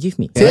 and they will forgive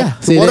me. Yeah.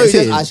 Say Tomorrow that, you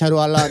say just it. ashhadu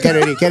Allah. Get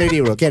ready,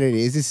 bro. Get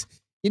ready. It's just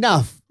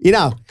enough.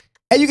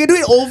 And you can do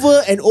it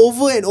over and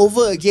over and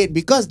over again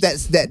because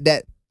that's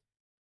that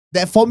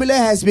that formula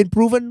has been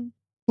proven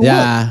to work.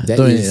 Yeah, That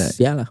don't- is,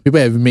 yeah lah. people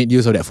have made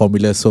use of that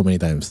formula so many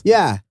times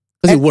Yeah.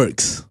 because it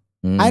works.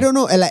 I don't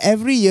know, like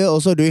every year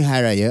also during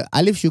Hari Raya,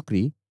 Alif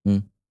Shukri,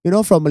 Mm. you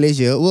know, from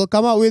Malaysia, will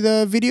come out with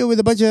a video with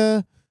a bunch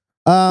of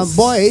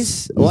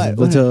boys. What?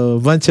 Bunch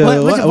of Bunch of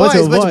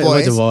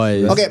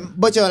boys. Okay,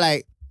 bunch of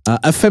like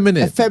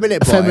Effeminate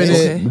effeminate boys.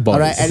 Effeminate boys.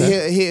 Alright, and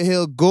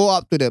he'll go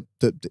up to the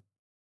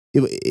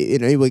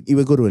it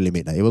will go to a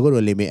limit. It will go to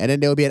a limit, and then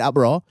there will be an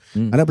uproar.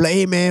 And I'll be like,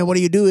 "Hey man, what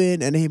are you doing?"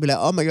 And then he'll be like,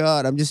 "Oh my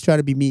god, I'm just trying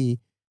to be me."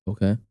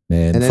 Okay.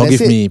 Man, And then forgive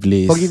that's it. me,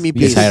 please. Forgive me,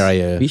 It's please. Hari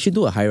Raya. We should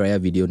do a Hari Raya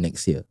video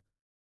next year.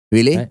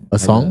 Really? Right? A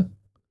song?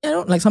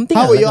 Yeah, like something.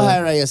 How will like your a-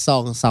 Hari Raya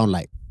song sound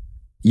like?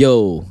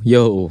 Yo,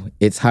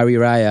 it's Hari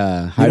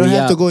Raya. You Hari don't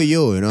have up, to go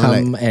yo, you know.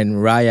 come Like, and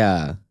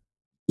Raya.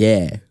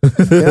 Yeah.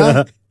 you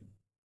know?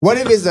 What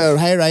if it's a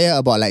Hari Raya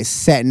about like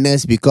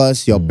sadness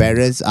because your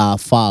parents are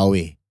far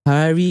away?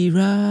 Hari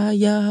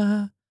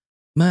Raya,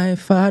 my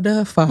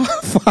father far.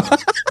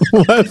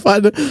 My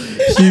father,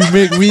 he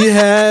make me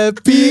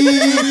happy.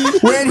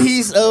 When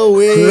he's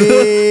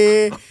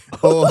away.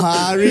 Oh,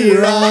 Hari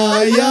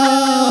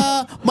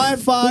Raya, my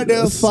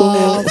father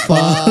far,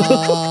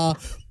 far.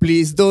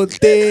 Please don't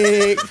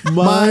take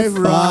my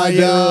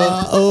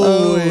Raya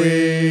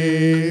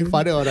away.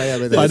 Father or Raya?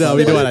 Betul? Father,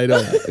 we don't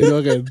want. You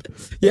know, kan?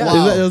 Yeah. Wow.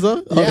 Is that your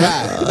song?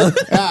 Yeah.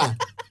 Yeah.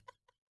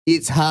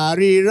 It's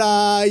Hari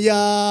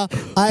Raya,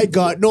 I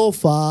got no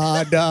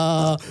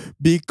father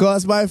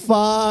because my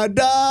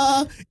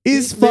father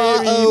is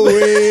far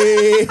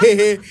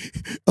away.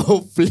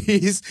 Oh,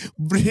 please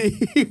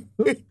bring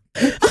me.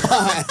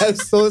 I am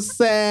so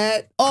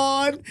sad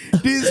on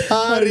this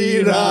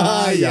Hari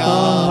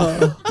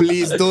Raya.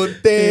 Please don't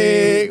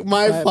take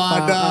my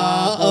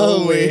father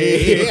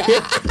away.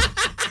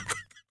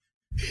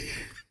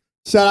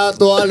 Shout out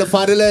to all the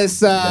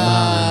fatherless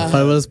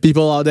Fatherless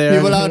people out there.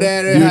 people out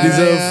there. You Hari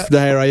deserve Raya. the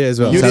Hari Raya as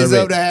well. You Celebrate.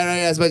 deserve the Hari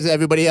Raya as much as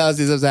everybody else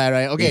deserves the Hari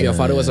Raya. Okay. If your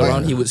father was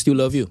around, he would still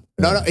love you.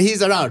 No,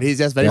 he's around. He's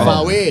just very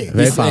far away.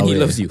 Very far And he away.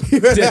 loves you.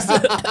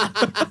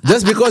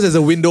 Just because there's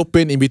a window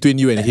pane in between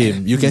you and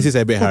him, you can still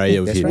celebrate Hari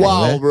Raya with him.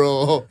 Wow,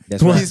 bro.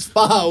 That's right. He's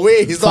far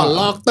away. He's not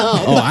locked down.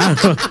 Oh,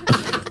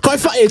 quite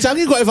far.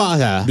 Changi quite far,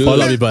 yeah. For a lot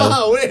of people.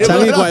 Far away,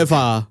 Changi bro. quite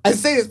far. I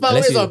say it's far away.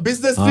 Unless It's you- on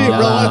business trip,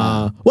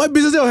 bro. What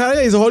business day of Hari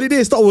Raya is a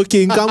holiday? Stop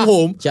working, come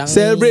home, Changi.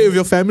 celebrate with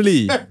your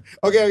family.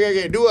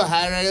 Okay. Do a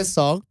Hari Raya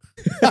song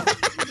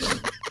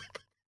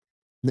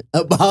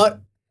about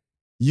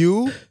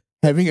you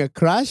having a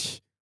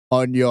crush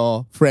on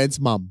your friend's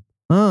mum.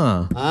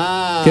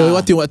 Ah. Okay,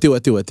 what tune?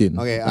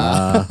 Okay.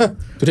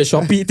 To the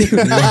Shopee thing.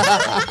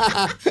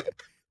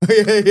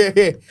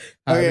 Okay.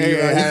 Hari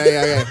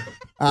Raya.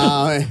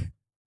 Okay.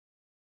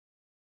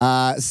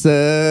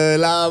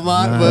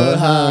 Selamat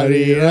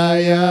berhari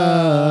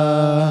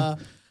raya.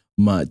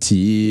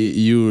 Makcik,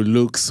 you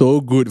look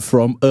so good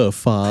from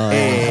afar.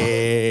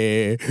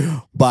 Eh,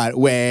 but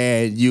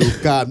when you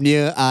come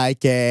near, I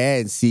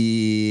can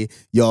see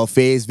your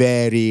face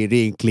very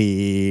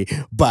wrinkly.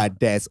 But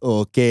that's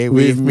okay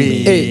with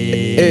me.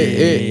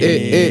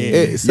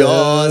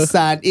 Your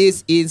son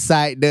is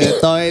inside the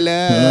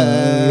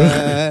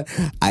toilet.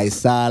 I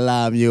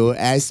salam you.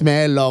 I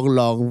smell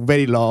long,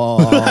 very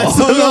long.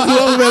 So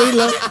long, very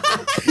long.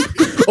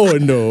 Oh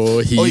no,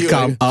 he Oh, you-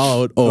 come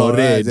out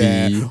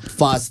already.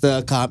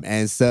 Faster come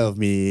and serve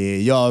me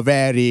your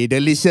very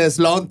delicious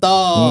lontong.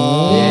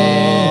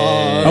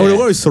 I would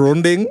go with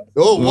serunding.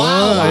 Oh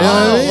wow!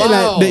 Wow!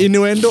 Like the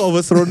innuendo of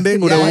a serunding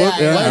would have Yeah, worked.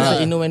 yeah, What's yeah.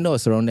 the innuendo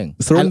of surrounding?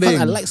 Surrounding.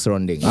 I like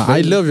surrounding.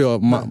 I love your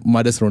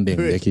mother's serunding,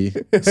 Jackie.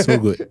 So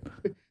good.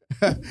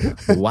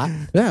 What?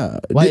 Yeah.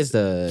 What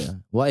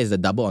is the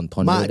double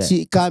entendre there?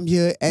 Makcik, come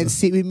here and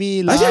sit with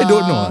me lah. Actually, I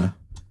don't know.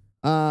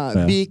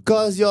 Yeah.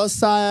 Because your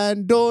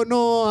son don't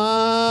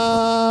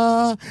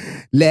know.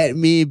 Let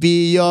me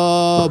be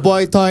your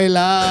boy toy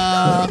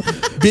lah.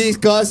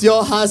 Because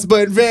your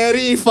husband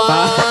very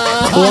far.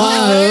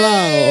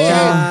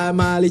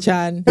 Mali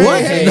Chan.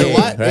 What?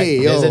 What?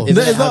 Hey, yo. Is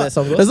that how that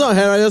song goes? That's not a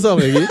Hari Raya song,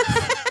 Jackie.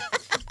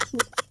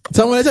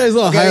 Someone else is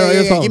not a Hari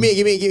Raya song. Give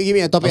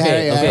me a topic.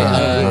 Okay.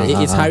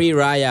 It's Hari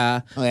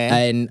Raya. Okay.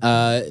 And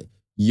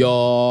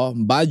your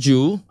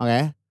baju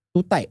Okay.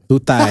 too tight. Too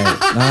tight.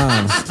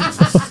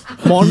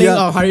 Morning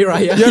Yeah. of Hari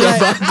Raya. You're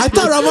like, I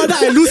thought Ramadan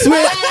I lose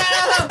weight.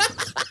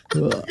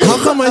 How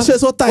come my shirt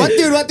so tight? What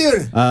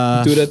tune?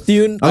 To the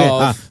tune Okay,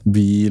 of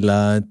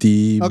bila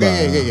tiba.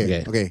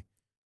 Okay.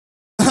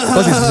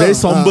 Because it's very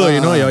somber, you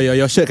know.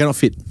 Your shirt cannot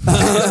fit.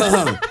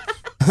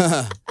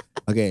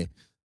 Okay.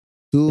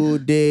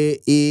 Today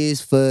is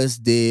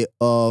first day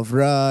of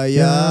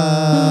Raya.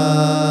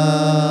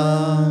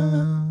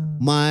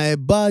 My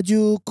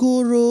baju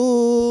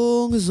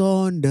kurung's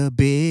on the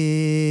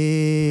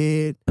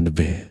bed. On the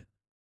bed.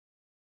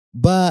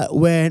 But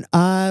when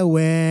I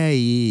wear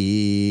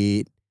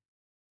it,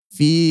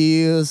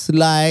 feels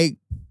like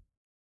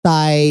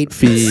tight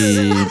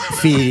feet.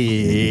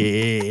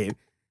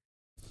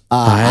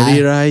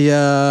 Hari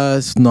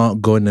Raya's not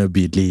gonna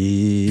be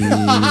late.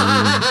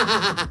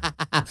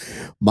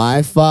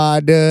 My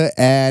father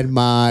and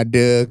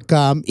mother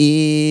come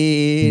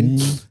in.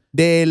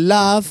 They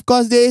laugh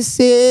cause they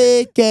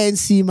say can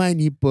see my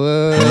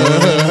nipple.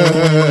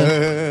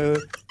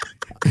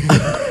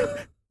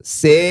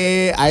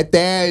 Say, I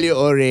tell you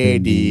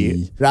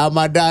already,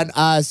 Ramadan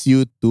asked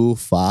you to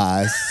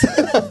fast.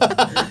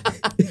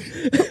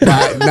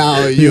 But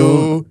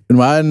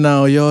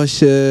now your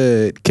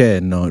shirt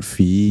cannot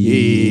fit.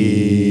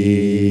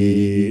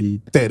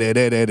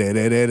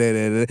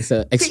 It's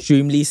an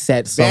extremely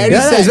sad song. Very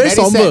sad, it's very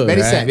somber,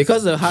 very Right? sad.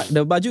 Because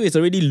the baju is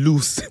already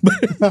loose.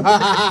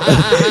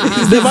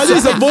 The budget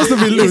is supposed to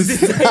be loose.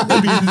 It's designed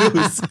to be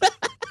loose.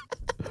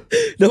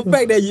 The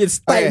fact that it's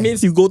tight Okay.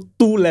 means you go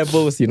 2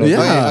 levels, you know.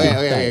 Yeah.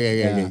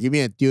 Okay. Give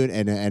me a tune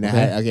and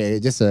a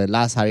just a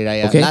last Hari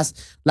Raya. Okay. Last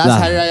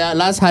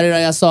Hari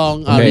Raya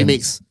song Okay.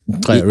 remix.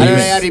 Okay, Hari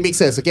Raya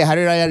remixes. Okay,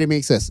 Hari Raya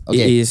remixes. It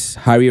Okay. is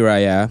Hari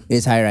Raya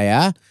It's Hari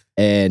Raya.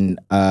 and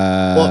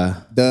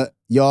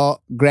Your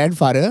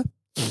grandfather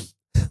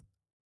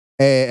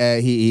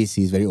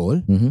he's very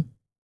old. Mhm.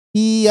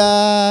 He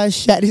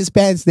shat his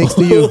pants next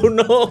to you. Oh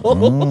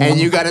no. And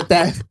you gotta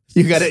tell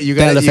Tell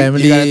the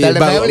family, You gotta tell the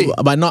family.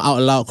 but not out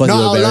loud because Not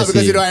you're out loud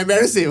because you embarrassing. don't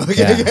embarrass him.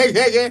 Okay,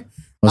 Yeah. okay.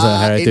 What's the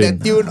Hari In the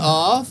tune? tune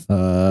of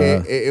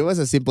it was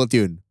a simple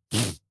tune.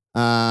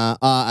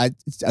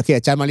 Okay,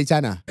 Chan Mali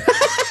Chana.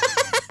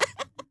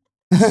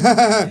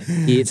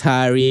 It's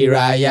Hari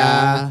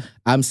Raya.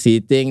 I'm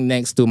sitting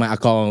next to my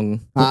akong.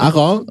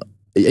 Akong?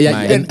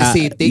 My- And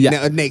sitting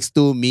next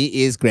to me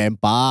is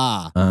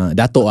Grandpa.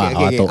 Datuk ah.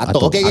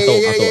 Atok. Okay.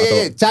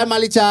 Atok. Chan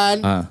Mali Chan.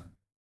 Ah.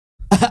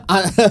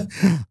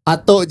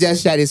 Atok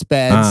just shat his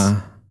pants.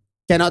 Ah.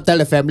 Cannot tell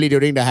the family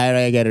during the Hari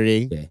Raya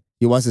gathering. Okay.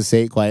 He wants to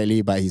say it quietly,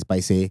 but he's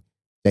paise.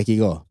 Jackie,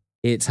 go.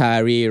 It's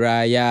Hari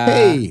Raya.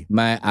 Hey.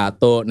 My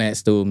atok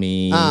next to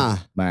me. Ah.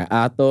 My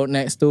atok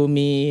next to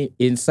me.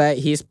 Inside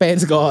his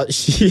pants got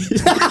shit.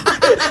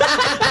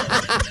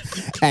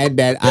 And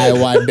then I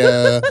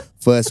wonder,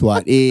 first,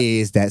 what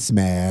is that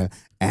smell?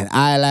 And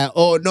I like,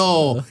 oh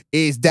no,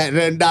 it's that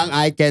rendang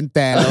I can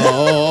tell.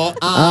 Oh,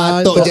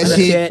 atok just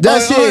shit.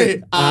 Just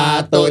shit.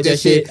 Atok just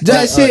shit.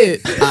 Just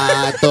shit.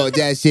 Atok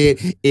just shit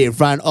in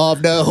front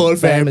of the whole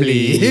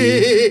family.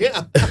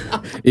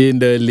 In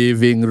the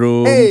living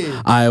room, Hey.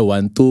 I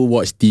want to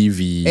watch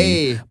TV.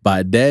 Hey.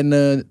 But then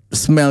a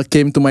smell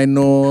came to my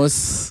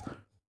nose,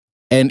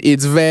 and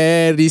it's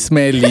very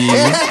smelly.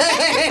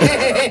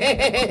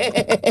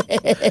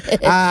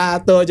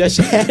 Atok just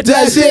shit.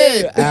 Just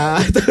shit.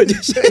 Atok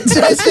just shit.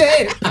 Just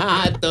shit.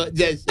 Atok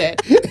just shit.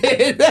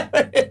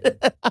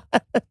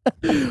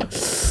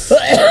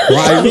 Well,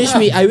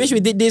 I wish we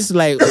did this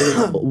like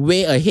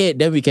way ahead.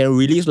 Then we can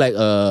release like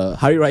a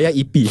Hari Raya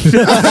EP.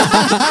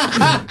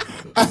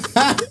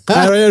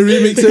 Hari Raya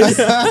remixes.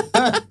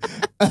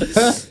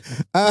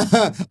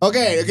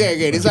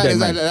 Okay. This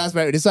one, last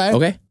married. This one.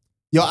 Okay.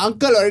 Your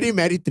uncle already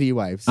married 3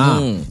 wives.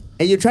 Mm.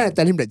 And you're trying to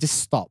tell him that just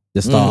stop.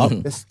 Just stop.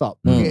 Just stop.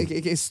 Mm.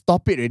 Okay,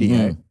 stop it already.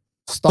 Right?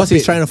 Stop Because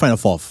he's trying to find a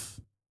fourth.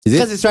 Is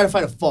Because it? he's trying to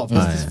find a fourth.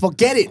 Just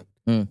forget it.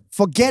 Mm.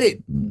 Forget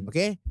it.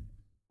 Okay?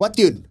 What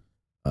tune?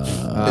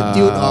 The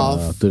tune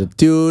of... To the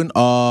tune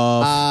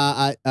of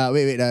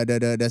wait.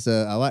 There's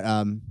a... what?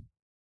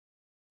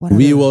 What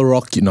We other- Will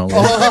Rock You. No.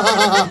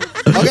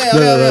 Okay.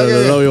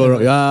 No, We Will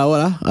Rock.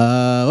 What?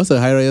 What's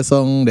the Hari Raya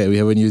song that we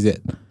haven't used yet?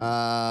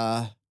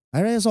 I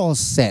read it's all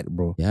sad,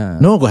 bro. Yeah.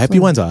 No, got happy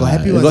ones. Got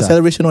happy ones, Got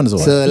celebration ones as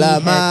well.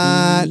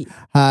 Selamat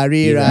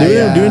Hari Happy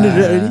Raya. Do we do that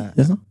already?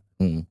 Yes, no?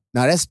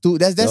 No, that's two.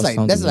 That's Your like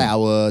song that's is like like-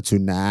 our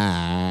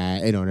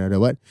tonight. The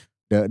what?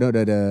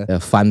 The The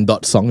fun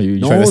dot song you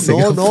No, try to sing.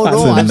 no.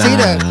 I'm saying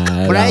the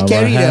Mariah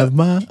Carey.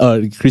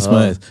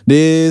 Christmas.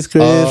 This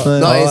Christmas.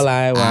 no, it's- All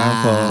I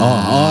want for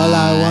all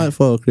I want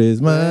for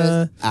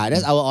Christmas.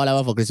 That's our all I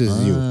want for Christmas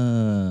is you.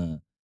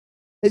 Ah.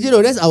 And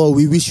that's our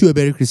we wish you a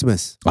Merry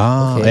Christmas.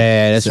 Okay.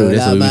 Yeah, that's true.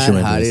 That's what we wish you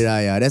Selamat Hari meant.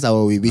 Raya. That's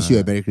our we wish you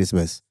a Merry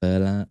Christmas.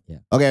 Yeah.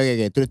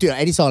 Okay. To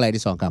any song,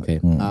 come. Okay.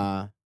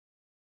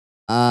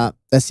 A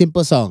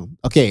simple song.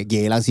 Okay,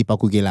 Gelang si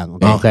Paku Gelang.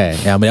 Okay. Okay,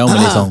 yeah,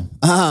 Malay song.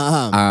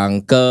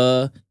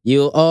 Uncle,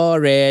 you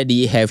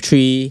already have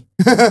 3.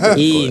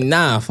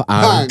 Enough,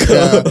 uncle.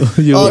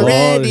 Uncle, You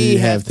already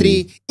have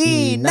 3.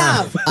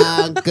 Enough,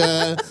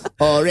 uncle.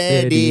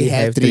 Already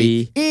have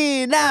 3.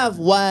 Enough.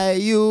 Why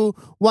you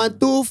want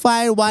to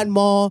find one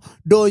more?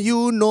 Don't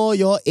you know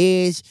your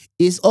age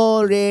is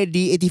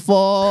already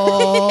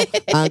 84?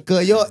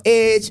 Uncle, your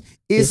age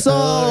is so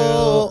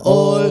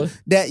old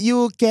that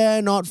you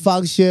cannot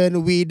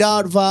function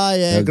without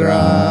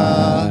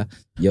Viagra.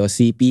 Your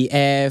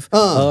CPF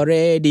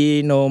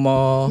already no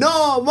more.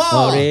 No more.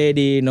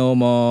 Already no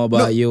more,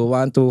 but you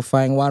want to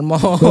find one more.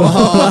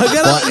 What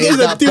is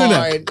the tune,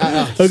 point?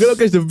 I cannot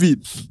catch the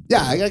beat.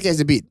 Yeah, I gotta catch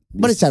the beat.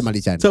 What is Chan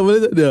Mali Chan? So what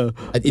is it there?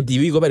 Did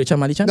we go back to Chan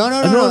Mali Chan? No.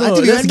 No, I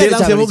think we that's went back to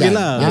Gelang Chan Mali Sibuk Chan.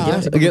 Gelang.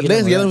 Gelang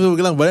That's Gelang Sibuk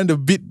Gelang. But then the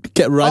beat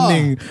kept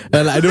running.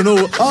 And like, I don't know.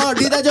 Oh,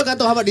 Dita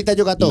Jokato. How about Dita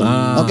Jokato?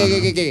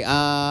 Okay.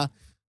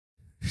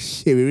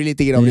 Shit, we really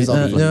thinking of this song.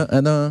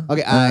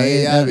 Okay,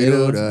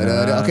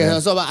 okay,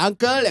 so about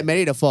uncle and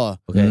marry the 4.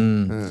 Okay.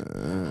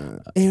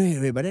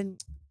 Wait, but then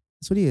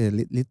it's only a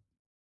little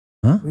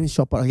Huh?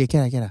 short part. Okay,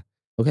 can I?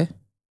 Okay.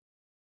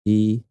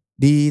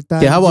 Di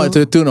Okay, how about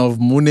to Tanjung. the tune of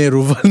Munir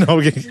Rufan?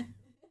 Okay.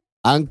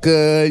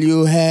 Uncle,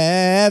 you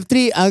have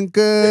three.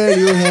 Uncle,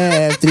 you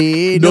have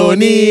three. No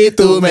need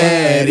to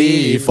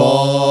marry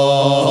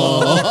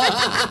four.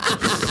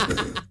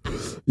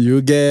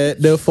 You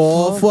get the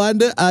fourth one,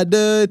 the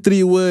other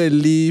three will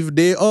leave.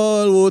 They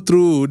all go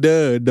through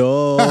the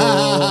door.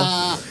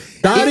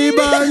 Dari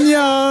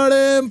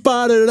banyak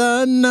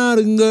pada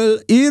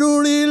narenggal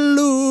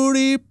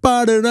iruliluri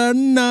pada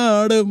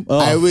narem.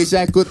 I wish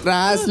I could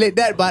translate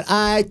that, but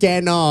I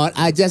cannot.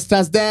 I just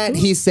trust that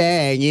he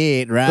sang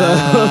it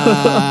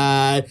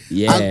right.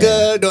 Yeah.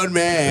 Uncle, don't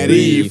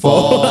marry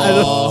four.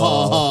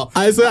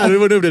 I swear I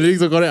don't even know if the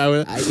lyrics are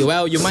correct.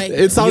 Well, you might.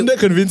 It sounded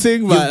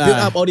convincing, You but build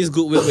up all this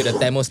goodwill with the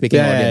Tamil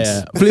speaking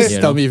audience. Please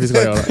You tell know? me if it's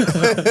correct or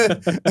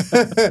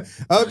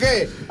not.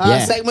 Okay,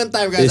 Yeah. segment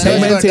time, guys. It's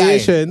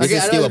segmentation. This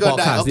is still a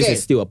podcast. Okay. This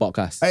is still a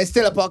podcast. It's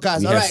still a podcast.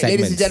 We All have right,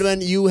 ladies and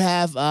segments.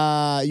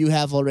 gentlemen, you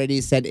have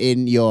already sent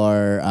in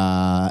your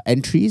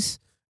entries.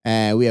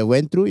 We have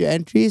went through your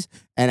entries,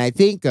 and I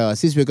think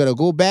since we're gonna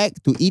go back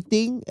to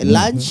eating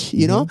lunch,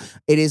 you know,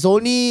 it is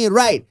only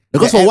right.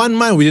 Because that for 1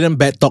 month, we didn't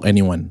bad talk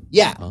anyone.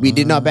 yeah, we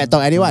did not bad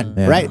talk anyone,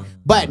 Yeah. right?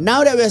 But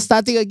now that we're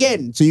starting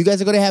again, so you guys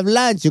are gonna have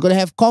lunch, you're gonna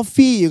have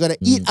coffee, you're gonna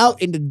eat out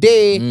in the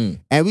day,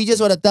 and we just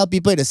want to tell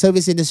people in the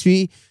service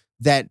industry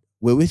that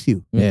we're with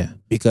you Yeah.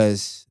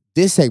 because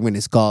this segment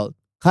is called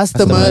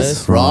Customers,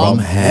 Customers from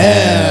from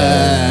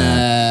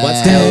Hell.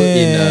 What's hell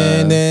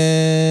in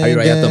Hari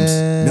Raya terms?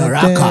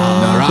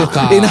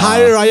 Neraka. In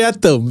Hari Raya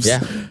terms.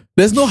 Yeah.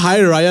 There's no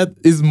Hari Raya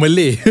is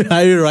Malay.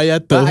 Hari Raya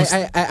But terms.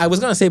 I was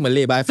gonna say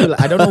Malay, but I feel like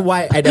I don't know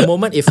why at the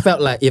moment it felt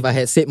like if I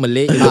had said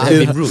Malay, it would have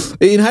been rude.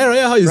 In Hari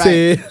Raya, how you Right.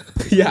 say?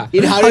 Yeah.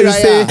 In How Hari you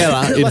say Raya.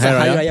 hell? In What's a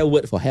Hari Hari Raya. Raya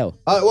word for hell?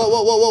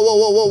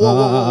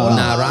 Whoa.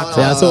 Naraka.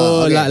 Yeah,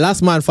 so Okay.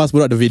 last month, Fuzz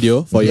put out the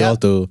video for you all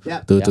to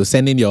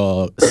send in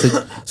your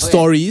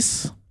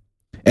stories,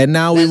 and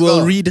now we Let's will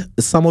go. read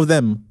some of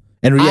them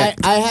and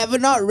react. I have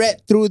not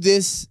read through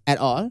this at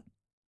all.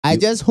 I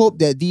just hope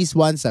that these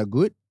ones are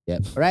good.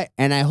 Yep. Right?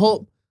 And I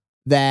hope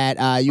that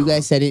you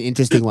guys send in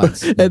interesting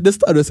ones. At the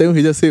start of the segment,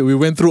 he just said we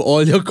went through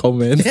all your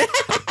comments,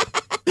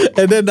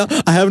 and then now,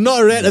 I have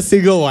not read a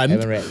single one.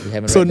 We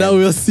haven't So read now them.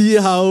 we'll see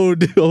how.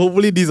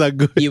 Hopefully these are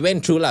good. He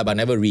went through lah, but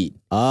never read.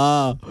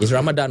 It's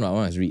Ramadan, I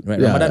want to read. Right?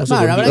 Yeah. Ramadan also Ma,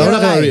 don't Ramadan read.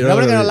 cannot lie.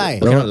 Ramadan cannot lie.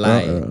 Cannot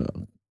lie.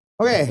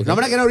 Okay,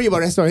 Ramadan cannot read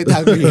about restaurant. Later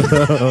hungry.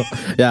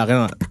 Yeah,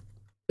 cannot.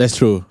 That's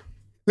true.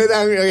 Later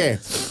hungry. Okay.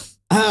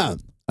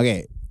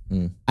 Okay.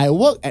 I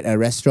worked at a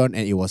restaurant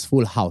and it was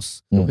full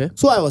house. Okay.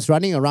 So I was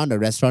running around the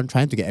restaurant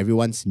trying to get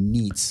everyone's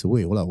needs.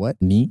 Wait, hold on, what?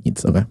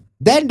 Needs, okay.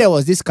 Then there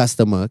was this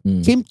customer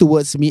came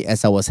towards me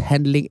as I was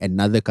handling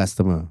another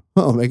customer.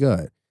 Oh my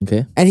god.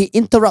 Okay. And he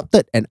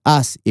interrupted and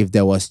asked if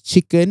there was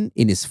chicken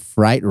in his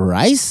fried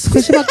rice?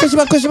 Question mark, question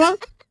mark, question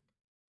mark.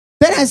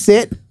 Then I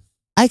said,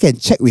 I can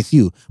check with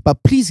you,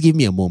 but please give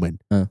me a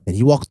moment. And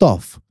he walked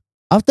off.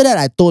 After that,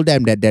 I told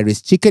them that there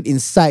is chicken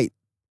inside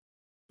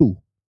too.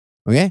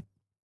 Okay?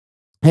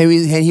 And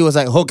he was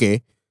like,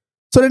 okay.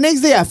 So the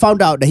next day, I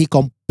found out that he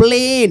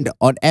complained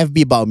on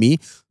FB about me,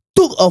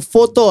 took a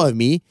photo of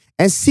me,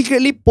 and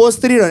secretly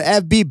posted it on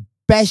FB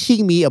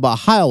bashing me about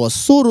how I was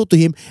so rude to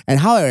him and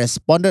how I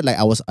responded like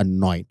I was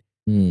annoyed.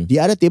 The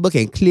other table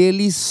can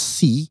clearly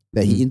see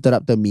that he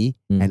interrupted me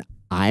and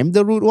I'm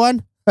the rude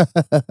one.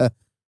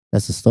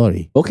 That's the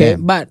story. Okay,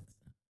 Damn. but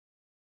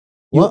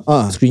you, What?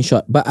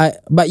 screenshot.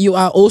 But you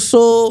are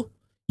also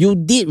you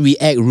did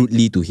react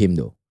rudely to him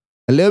though.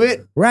 A little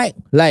bit? Right?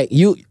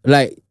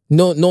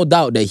 No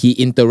doubt that he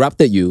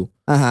interrupted you.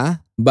 Uh-huh.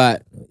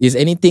 But is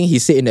anything he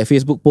said in that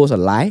Facebook post a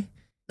lie?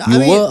 I You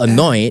mean, were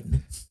annoyed.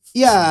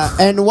 Yeah,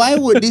 and why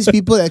would these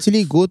people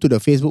actually go to the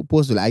Facebook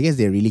post? I guess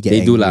they really get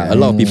They do angry, lah. right? A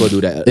lot of people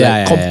do that.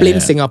 Yeah, Complain yeah.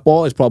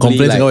 Singapore is probably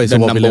Complain like Singapore is the so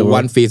number popular, bro.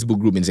 one Facebook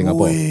group in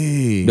Singapore.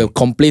 Wey. The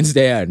complaints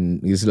there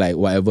is like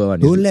whatever one.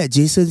 Don't let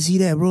Jason see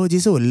that, bro.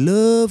 Jason would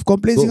love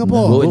Complain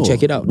Singapore. Go and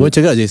check it out. Go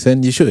check it out,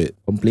 Jason. You should.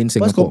 Complain What's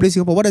Singapore. Complain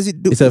Singapore? What does it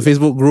do? It's a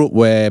Facebook group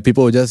where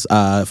people will just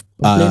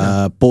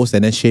post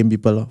and then shame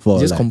people for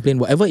Just like, complain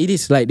whatever it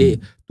is. Like they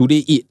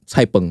today eat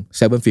cai peng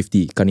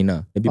 750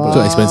 kanina. Then people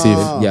so expensive.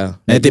 yeah.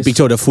 And take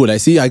picture of the food. Like,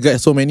 see, I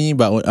got so many,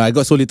 but I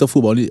got so little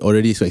food, but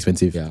already so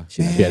expensive. Yeah.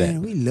 Shit, I hear that.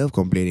 Man, we love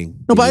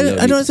complaining. No, but love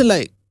I don't understand.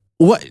 Like,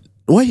 what?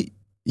 Why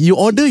you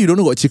order? You don't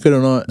know got chicken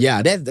or not?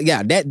 Yeah,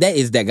 that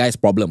is that guy's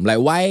problem. Like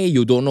why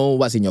you don't know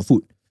what's in your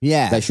food?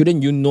 Yeah. Like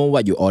shouldn't you know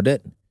what you ordered?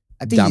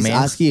 I think he's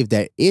dumbass. asking if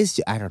there is.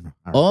 I don't know.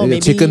 Or Maybe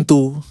maybe chicken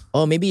too.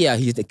 Or maybe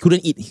he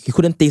couldn't eat. He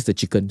couldn't taste the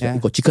chicken. So Yeah. you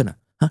got chicken ah?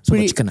 Huh? So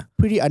Pretty- got chicken ah?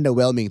 Pretty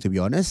underwhelming, to be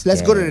honest.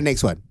 Let's go to the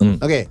next one.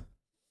 Mm. Okay.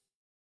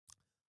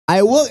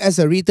 I work as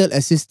a retail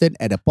assistant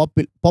at a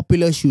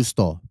popular shoe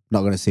store.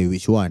 Not gonna say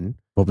which one.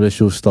 Popular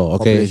shoe store.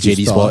 Okay, Popular shoe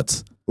JD store.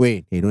 Sports.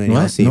 Wait, they don't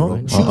anyhow What? say, No. bro.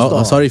 Shoe Oh,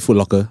 store. sorry, Foot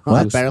Locker. Not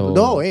What? apparel- store.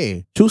 No,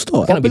 hey. Shoe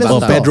store. Cannot be Oh,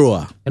 Bata. Pedro.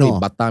 Ah. Can No.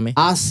 be Batam eh?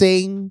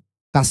 Asing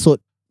Kasut.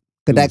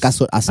 Kedai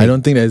Kasut Asing. I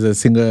don't think there's a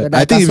single. Kedai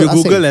I think if you kasut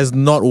Google, asing. there's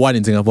not one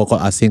in Singapore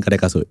called Asing Kedai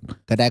Kasut.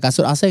 Kedai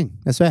Kasut Asing.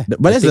 That's where. But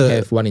I that's think the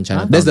have one in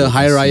China. that's the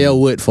Hari Raya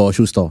word for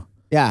shoe store.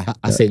 Yeah.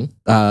 Asing.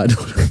 Kedai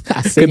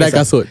is a-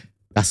 Kasut.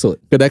 Kasut.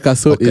 Kedai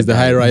kasut is the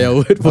Hari Raya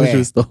word for Okay.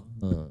 shoe store.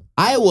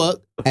 I work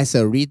as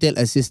a retail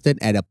assistant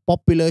at a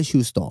popular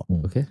shoe store.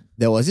 Okay.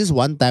 There was this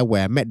one time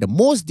where I met the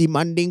most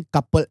demanding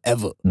couple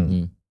ever.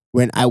 Mm.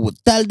 When I would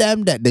tell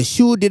them that the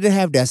shoe didn't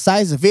have their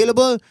size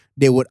available,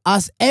 they would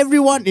ask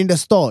everyone in the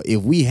store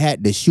if we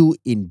had the shoe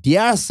in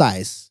their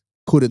size.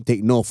 Couldn't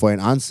take no for an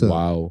answer.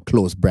 Wow.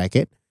 Close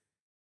bracket.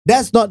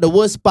 That's not the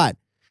worst part.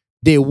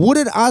 They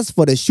wouldn't ask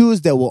for the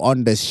shoes that were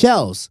on the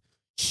shelves,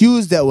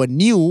 shoes that were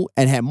new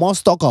and had more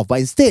stock of, but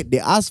instead they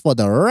asked for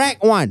the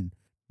rack one,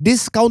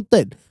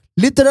 discounted,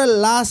 literal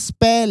last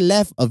pair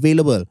left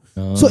available.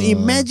 So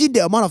imagine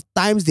the amount of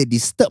times they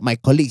disturb my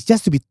colleagues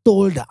just to be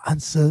told the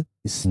answer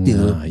is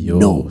still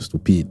no.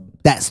 Stupid.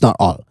 That's not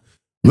all.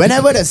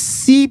 Whenever the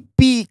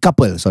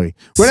couple,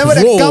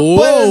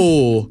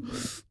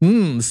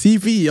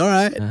 CP,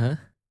 alright.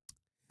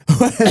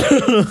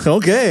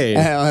 Okay.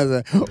 I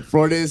was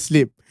Freudian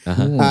slip.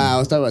 Uh-huh. I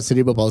was talking about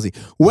cerebral palsy.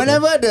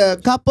 Whenever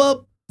the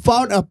couple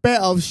found a pair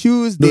of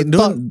shoes, they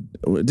thought,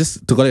 Don't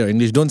just to call it your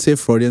English, don't say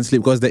Freudian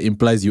slip because that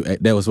implies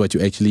that was what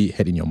you actually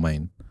had in your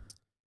mind.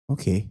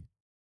 okay.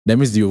 That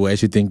means you were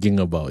actually thinking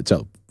about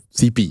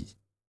CP.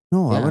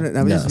 No, Yeah.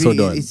 I'm Yeah, just so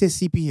reading. don't. It says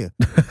CP here.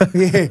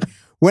 Okay.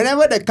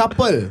 Whenever the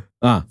couple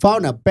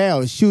found a pair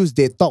of shoes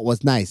they thought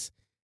was nice,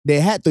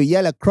 they had to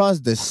yell across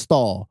the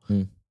store.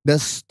 The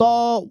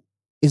store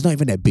is not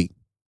even that big.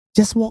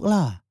 Just walk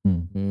lah.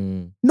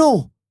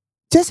 No,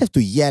 just have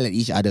to yell at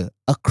each other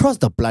across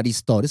the bloody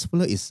store. This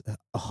fella is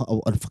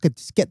fucking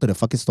get to the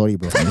fucking story,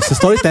 bro. It's a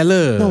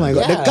storyteller. Oh my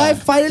god, the Yeah. guy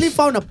finally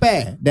found a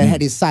pair that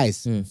had his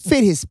size,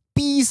 fit his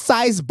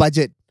pea-size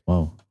budget.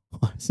 Wow.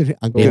 Sorry,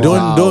 uncle. Hey,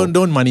 Wow.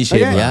 don't money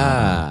shame. Okay. lah.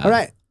 Yeah. All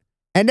right.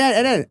 And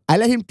then I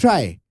let him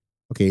try.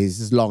 Okay, this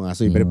is long,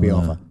 so you better pay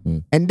off.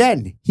 And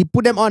then he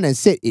put them on and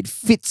said it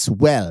fits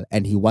well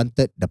and he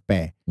wanted the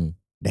pair.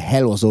 The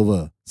hell was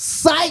over.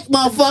 Psych,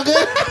 motherfucker!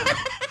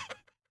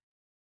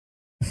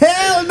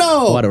 Hell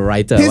no! What a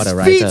writer. His What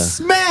a feet writer.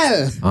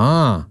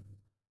 smell!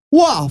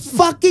 Wow,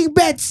 fucking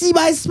bad. See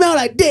my smell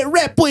like dead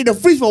rat put in the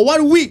fridge for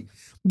 1 week.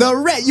 The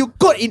rat you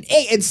coat in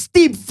egg and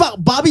steam. Fuck,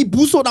 Barbie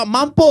busuk nak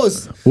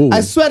mampus. Ooh.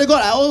 I swear to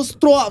God, I almost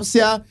throw up,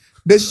 sia.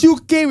 The shoe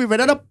came with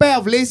another pair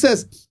of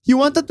laces. He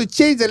wanted to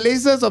change the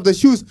laces of the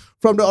shoes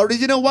from the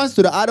original ones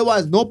to the other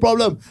ones. No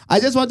problem. I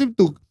just want him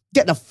to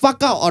get the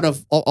fuck out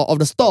of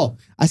the store.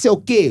 I said,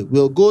 okay,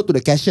 we'll go to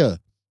the cashier.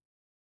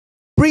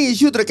 Bring his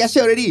shoe to the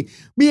cashier already.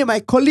 Me and my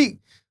colleague,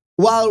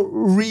 while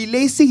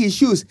relacing his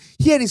shoes,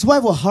 he and his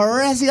wife were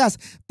harassing us,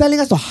 telling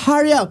us to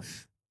hurry up.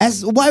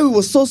 As why we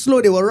were so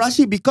slow, they were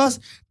rushing because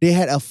they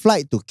had a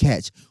flight to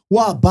catch.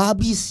 Wah,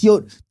 babi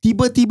siot.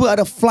 Tiba-tiba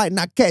ada flight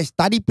nak catch.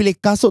 Tadi pilih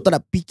kasut tak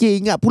nak fikir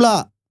ingat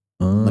pula.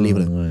 Malay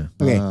pula.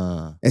 Okay.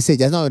 I say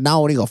just now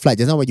only got flight.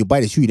 Just now when you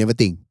buy the shoe, you never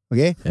think.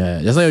 Okay?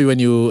 Yeah, just now when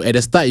you at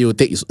the start you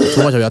take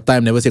so much of your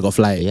time, never say got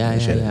fly. Yeah.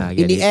 I In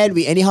get the it. end,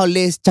 we anyhow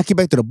chuck it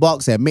back to the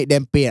box and make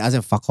them pay and ask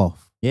them fuck off.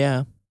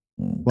 Yeah.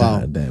 Wow.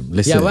 God damn.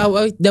 Listen. Yeah,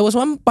 well, there was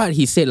one part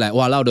he said like,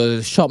 wow,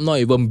 the shop not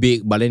even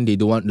big, but then they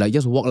don't want, like,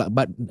 just walk like,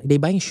 but they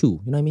buying shoe,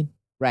 you know what I mean?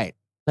 Right.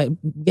 Like,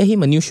 get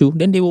him a new shoe,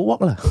 then they will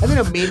walk lah. I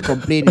think the main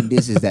complaint in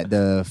this is that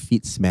the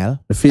feet smell.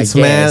 The feet I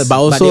smell, guess. but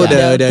also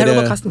they are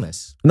terrible the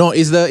customers. no,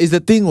 it's the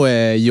thing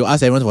where you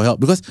ask everyone for help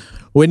because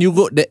when you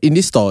go in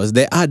these stores,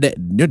 there are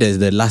there's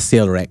the last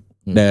sale rack,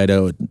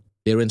 the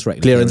Clearance rack.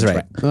 clearance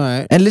rack,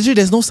 Alright. and literally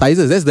there's no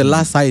sizes. That's the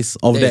last size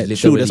of That that is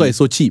shoe. That's why literally- it's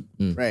so cheap.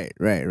 Right.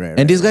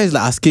 And this guy is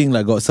like asking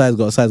like got size.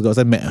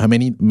 How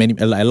many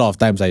a lot of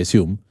times I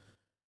assume.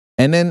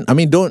 And then I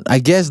mean don't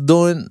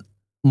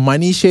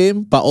money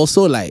shame, but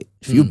also like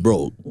if you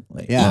broke,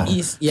 like, Yeah.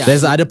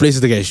 there's other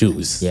places to get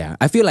shoes. Yeah,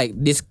 I feel like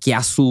this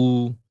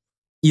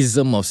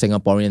kiasu-ism of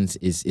Singaporeans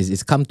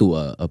is come to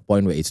a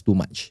point where it's too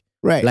much.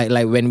 Right.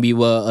 Like when we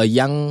were a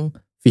young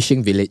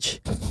fishing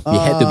village, we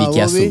had to be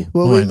kiasu.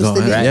 Were Oh we my God,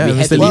 Mr. Lee? right? Yeah, We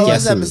had to Mr. be What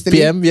was that, kiasu. Mr. Lee?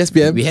 PM, yes,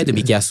 PM. We had to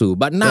be kiasu.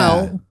 But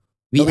now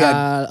we Okay.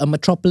 are a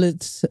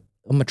metropolis.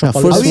 first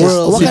Are we,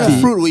 world what kind of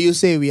city. fruit would you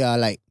say we are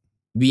like?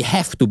 We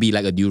have to be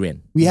like a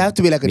durian. We have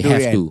to be like a We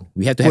durian. have to.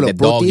 We have to Full have of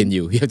that dog protein? in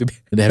you. You have to be.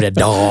 They have that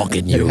dog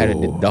in you. Have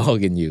the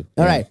dog in you.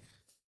 All right.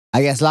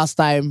 I guess last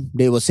time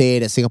they would say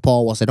that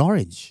Singapore was an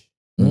orange,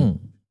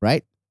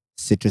 right?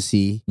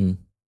 Citrusy,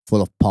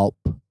 full of pulp.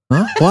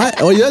 Huh? What?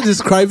 Oh, you're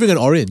describing an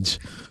orange.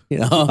 You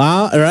know,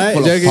 Right.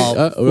 full of Jackie?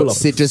 pulp,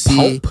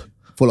 citrusy,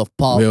 full of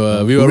pulp. We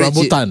were Rich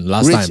in- rambutan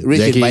last rich, time. Rich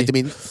in Jackie,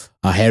 vitamins.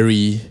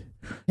 Harry.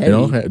 You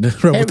know,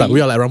 rambutan. Harry.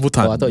 We are like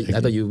rambutan. Oh,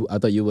 I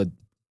thought you were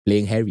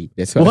playing Harry.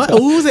 That's why. What?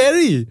 Who's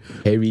Harry?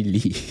 Harry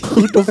Lee.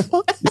 What the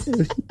fuck?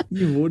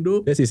 You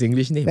bodoh. That's his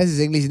English name. That's his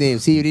English name.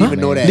 See, you didn't even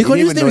know that. Lee You Kuan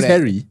didn't Yew's even name know is that.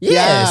 Harry. Yes.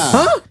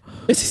 Yeah. Huh?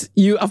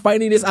 You are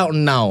finding this out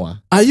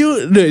now. Are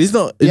you? No, it's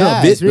not. It's Yeah, not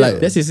a bit it's real. like.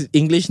 That's his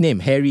English name,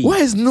 Harry. Why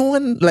has no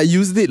one like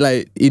used it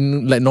like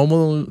in like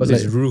normal? Because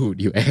Like, it's rude,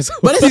 you asshole.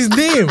 but that's his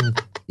name.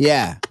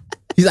 Yeah.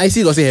 His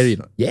IC got say Harry.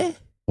 No? yeah.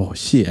 Oh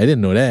shit! I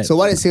didn't know that. So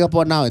what is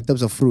Singapore now in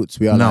terms of fruits?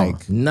 We are Now.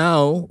 like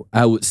Now,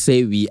 I would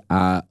say we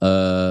are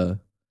a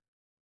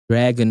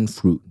dragon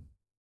fruit.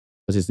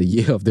 Because it's the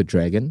year of the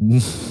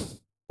dragon.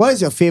 what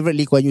is your favorite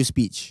Lee Kuan Yew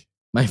speech?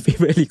 My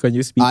favorite Lee Kuan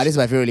Yew speech. This is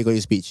my favorite Lee Kuan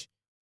Yew speech.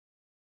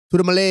 To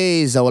the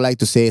Malays, I would like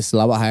to say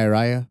Selamat Hari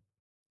Raya.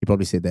 He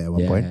probably said that at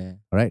one point.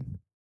 All right.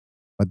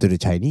 But to the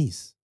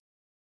Chinese,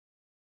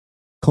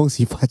 Kong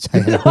Si Fa Chai.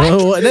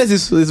 That's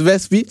his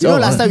best speech. You know,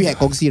 last time we had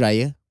Kong Si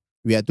Raya.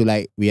 We had to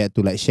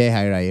like share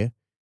Hari Raya.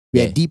 We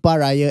had Deepa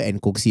Raya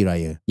and Kong Si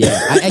Raya. Yeah,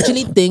 I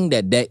actually think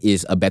that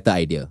is a better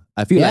idea.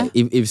 I feel like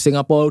if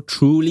Singapore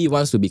truly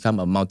wants to become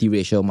a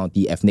multiracial,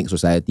 multi-ethnic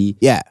society,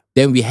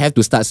 then we have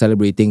to start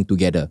celebrating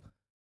together.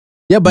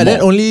 Yeah, but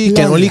that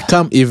can only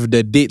come if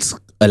the dates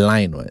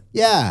align, right?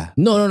 Yeah.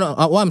 No.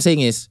 What I'm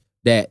saying is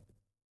that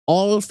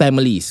all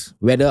families,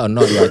 whether or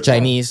not you're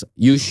Chinese,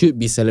 you should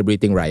be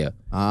celebrating Raya.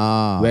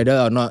 Whether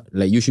or not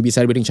like you should be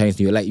celebrating Chinese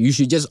New Year, like you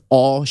should just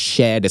all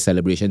share the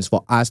celebrations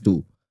for us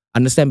to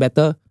understand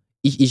better,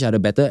 each other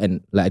better,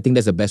 and like I think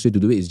that's the best way to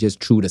do it is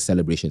just through the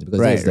celebrations because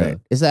that's the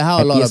it's like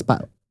how a lot of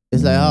part.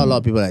 It's like how a lot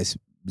of people like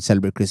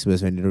celebrate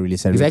Christmas when they don't really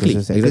celebrate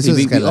Christmas.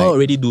 Exactly. We all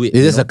already do it.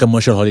 It's just a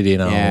commercial holiday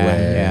now.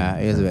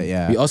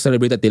 Yeah. We all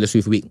celebrated Taylor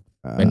Swift week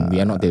when we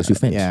are not Taylor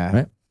Swift fans. Yeah.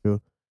 Right?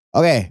 True.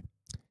 Okay.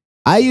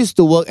 I used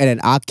to work at an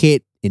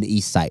arcade in the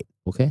east side.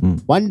 Okay.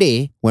 One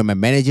day, when my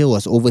manager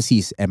was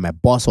overseas and my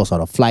boss was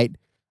on a flight,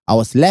 I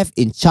was left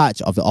in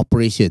charge of the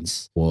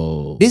operations.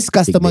 Whoa. This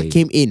customer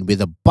came in with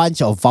a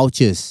bunch of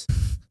vouchers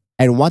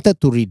and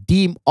wanted to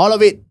redeem all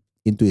of it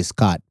into his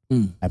card.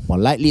 I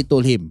politely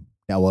told him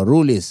that our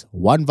rule is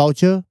 1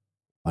 voucher,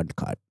 1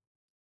 card.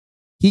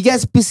 He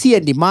gets pissy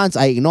and demands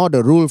I ignore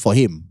the rule for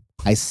him.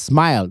 I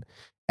smiled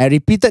and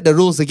repeated the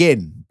rules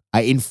again.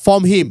 I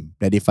informed him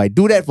that if I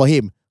do that for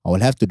him, I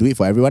will have to do it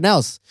for everyone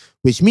else,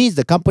 which means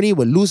the company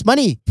will lose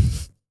money.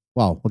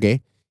 Wow,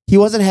 okay. He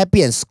wasn't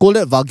happy and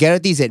scolded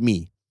vulgarities at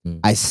me.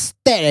 I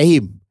stared at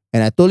him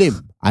and I told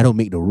him, I don't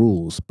make the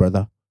rules,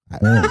 brother.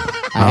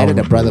 I added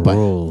the brother part.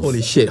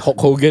 Holy shit, Hulk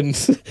Hogan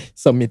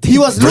submitting. He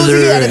was losing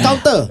it at the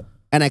counter.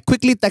 And I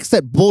quickly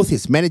texted both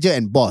his manager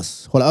and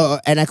boss. My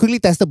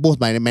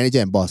manager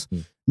and boss.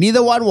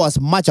 Neither one was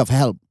much of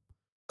help.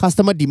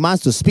 Customer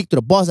demands to speak to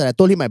the boss and I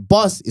told him my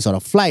boss is on a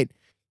flight.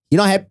 He's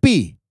not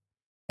happy.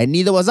 And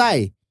neither was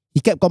I. He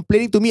kept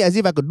complaining to me as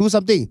if I could do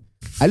something.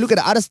 I look at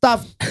the other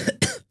stuff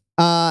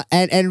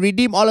and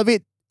redeem all of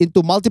it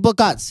into multiple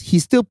cards.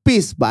 He's still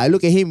pissed, but I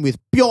look at him with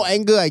pure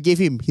anger. I gave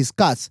him his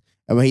cards.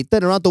 And when he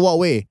turned around to walk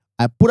away,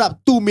 I put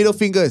up 2 middle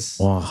fingers.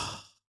 Wow.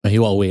 When he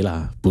walked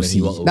away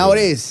pussy.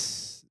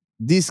 Nowadays,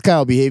 this kind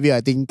of behavior,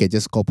 I think, can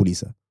just call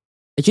police.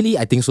 Actually,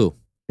 I think so.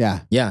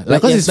 Yeah. Yeah.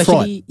 Like, because it's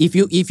fraud.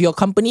 If your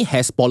company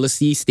has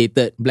policy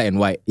stated black and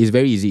white, it's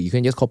very easy. You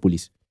can just call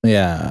police.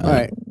 Yeah.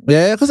 Alright.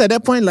 Yeah, because at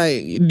that point,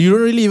 like, you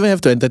don't really even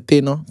have to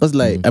entertain, no? Because,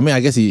 like, I mean,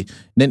 I guess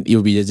then it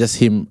will be just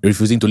him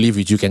refusing to leave,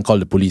 which you can call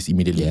the police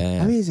immediately.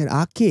 Yeah. I mean, it's an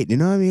arcade, you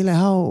know what I mean? Like,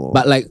 how?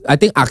 But, like, I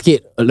think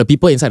arcade, the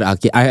people inside the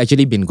arcade, I've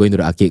actually been going to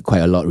the arcade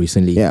quite a lot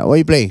recently. Yeah, what are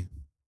you playing?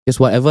 Just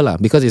whatever lah.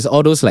 Because it's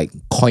all those, like,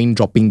 coin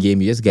dropping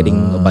game. You're just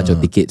getting a bunch of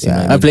tickets. You know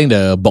what I I'm mean? playing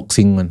the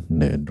boxing one.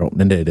 The drop.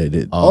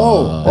 Then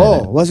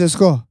What's your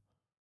score?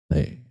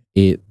 like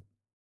 8,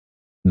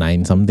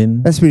 9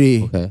 something. That's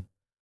pretty. Okay.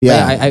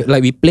 Yeah. I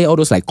like we play all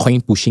those like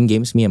coin pushing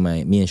games. Me and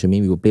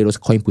Shermaine, we will play those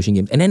coin pushing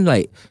games. And then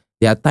like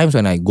there are times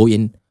when I go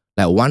in,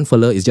 like one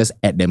fella is just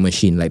at the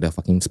machine, like the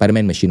fucking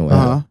Spider-Man machine or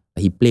whatever.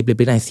 He play.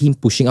 Then I see him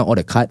pushing out all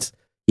the cards.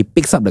 He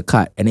picks up the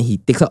card and then he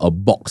takes out a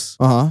box.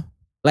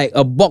 Like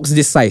a box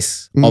this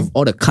size of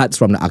all the cards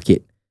from the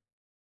arcade.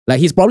 Like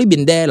he's probably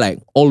been there like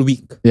all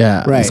week.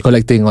 Yeah, right. He's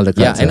collecting all the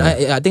cards. Yeah,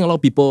 and I think a lot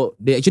of people,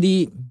 they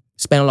actually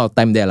spend a lot of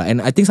time there.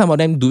 And I think some of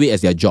them do it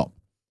as their job.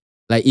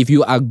 Like if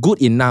you are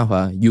good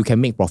enough, you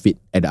can make profit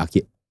at the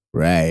arcade.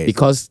 Right.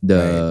 Because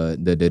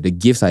the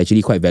gifts are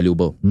actually quite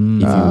valuable.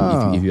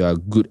 If you are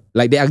good.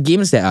 Like there are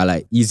games that are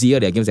like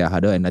easier, there are games that are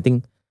harder. And I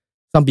think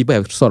some people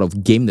have sort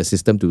of gamed the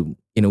system to,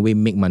 in a way,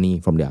 make money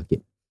from the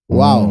arcade.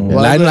 Wow.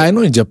 Well, I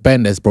know in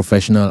Japan there's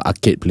professional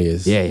arcade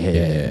players.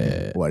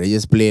 Yeah. What, they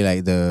just play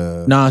like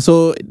the... Nah,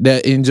 so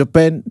in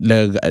Japan,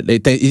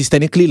 it's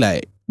technically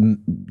like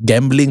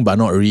gambling, but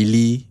not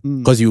really.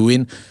 Because you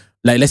win.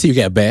 Like, let's say you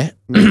get a bear,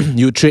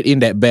 you trade in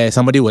that bear,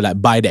 somebody will like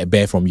buy that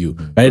bear from you,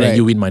 right? And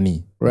you win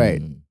money.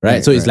 Right.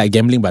 So it's like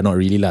gambling, but not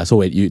really lah. So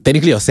when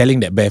technically you're selling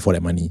that bear for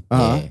that money.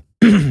 Yeah.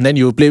 Then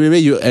you play with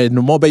it, and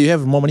the more bear you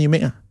have, the more money you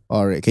make.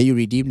 Alright, can you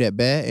redeem that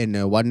bear in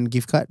one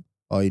gift card?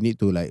 Or you need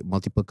to like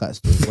multiple cards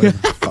to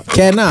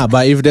Can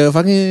but if the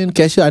fucking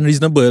cashier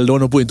unreasonable, don't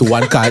want to put into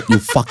one card, you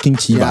fucking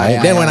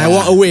chibai. Then when I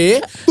walk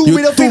away, Two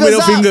middle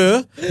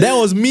finger, that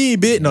was me,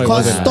 bitch. No, it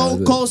Cause wasn't.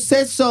 Stone Cold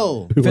said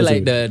so. I feel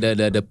like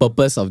the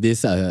purpose of this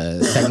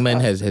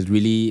segment has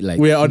really like...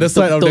 We are on the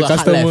side of the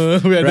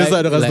customer. We are on the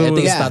side of the Like, I customer.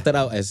 think it started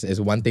out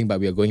as one thing, but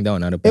we are going down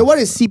another path. Hey, what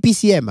is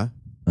CPCM?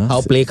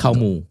 How play, how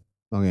move.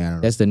 Okay, I don't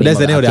know. That's the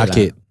name of the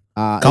arcade.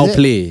 Cow is it?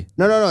 play.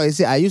 No.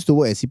 I used to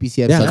work at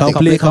CPCM. Yeah, so I cow think-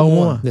 play, cow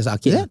move. There's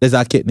arcade. That's the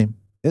arcade name.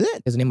 Is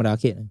it? That's the name of the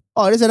arcade.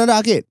 Oh, there's another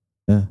arcade.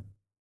 Yeah.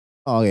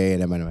 Oh, okay,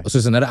 never mind. So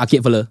it's another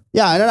arcade fella.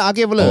 Yeah, another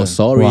arcade fella. Oh,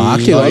 sorry. Wow,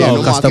 arcade, Oh, a yeah, lot no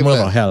of more customer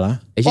arcade from hell.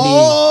 Actually,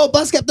 Oh,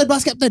 bus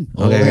captain.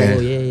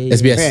 Okay. yeah.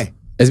 SBS. Okay.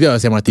 SBS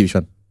or SMRT, which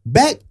one?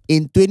 Back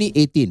in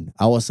 2018,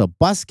 I was a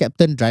bus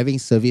captain driving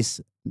service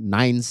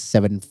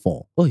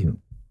 974. Oh, you.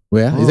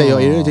 Where? Is that your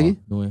area, Jackie?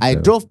 No, I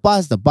drove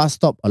past the bus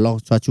stop along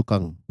Choa Chu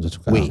Kang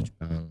Way.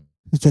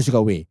 Choa Chu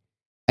Kang Way.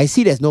 I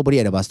see there's nobody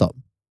at the bus stop.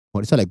 Oh,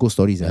 it's all like ghost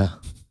stories. Yeah.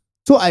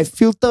 So I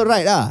filter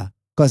right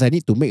because I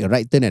need to make a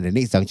right turn at the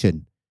next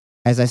junction.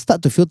 As I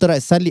start to filter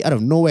right, suddenly out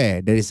of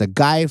nowhere, there is a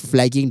guy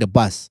flagging the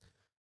bus.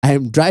 I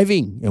am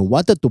driving and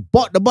wanted to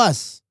board the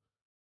bus.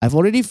 I've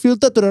already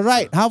filtered to the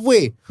right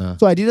halfway.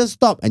 So I didn't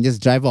stop and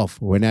just drive off.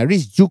 When I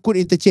reached Jukun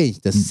Interchange,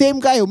 the same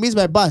guy who missed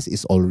my bus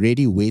is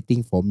already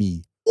waiting for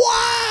me.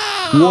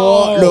 Wow!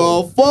 What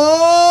the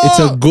fuck? It's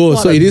a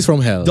ghost, so it is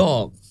from hell.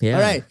 Dog. Yeah.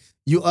 Alright.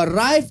 You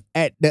arrive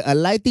at the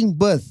alighting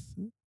berth.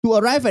 To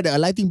arrive at the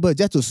alighting berth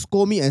just to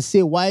scold me and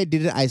say why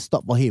didn't I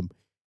stop for him.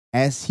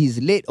 As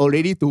he's late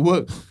already to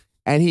work.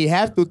 And he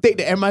have to take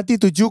the MRT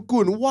to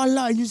Jukun.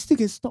 Wallah, you still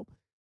can stop.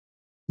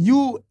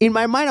 In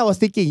my mind, I was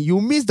thinking, you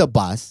missed the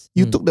bus,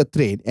 you took the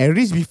train, and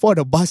reached before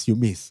the bus you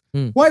missed.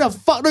 Why the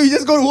fuck don't you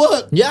just go to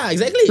work? Yeah,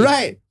 exactly.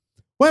 Right.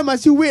 Why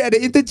must you wait at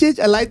the interchange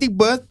alighting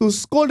berth to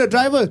scold the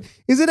driver?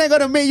 Isn't that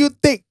going to make you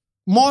take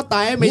more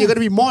time and you're going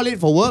to be more late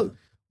for work?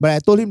 But I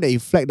told him that he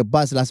flagged the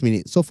bus last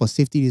minute. So for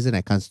safety reason,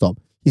 I can't stop.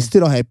 He's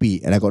still not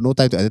happy and I got no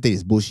time to entertain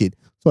his bullshit.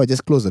 So I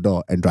just close the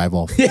door and drive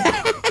off.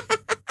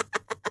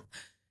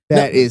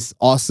 That is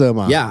awesome.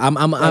 Yeah,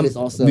 That is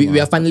awesome. We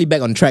are finally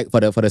back on track for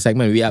the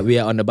segment. We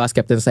are on the bus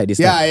captain side this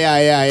time.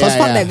 Yeah. Cause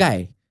fuck that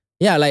guy.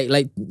 Yeah,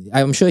 like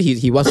I'm sure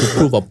he wants to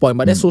prove a point,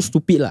 but that's so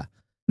stupid lah.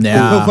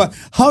 Yeah.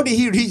 How did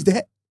he reach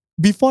that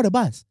before the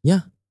bus?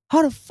 Yeah.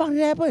 How the fuck did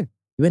it happen?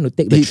 He went to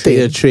take the He train.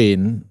 take the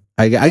train.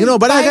 I don't know,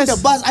 but I Time guess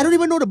the bus. I don't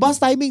even know the bus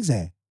timings.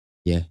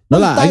 Yeah. no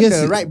lah. I Time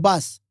guess the right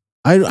bus.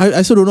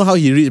 I still don't know how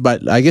he reached,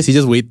 but I guess he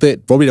just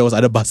waited. Probably there was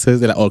other buses.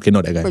 They're like, oh, okay,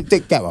 not that guy.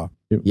 Take cab.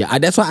 Yeah,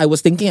 that's what I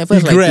was thinking at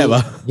first. He grab,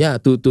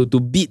 to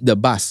beat the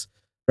bus,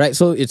 right?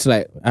 So it's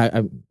like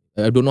I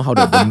don't know how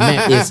the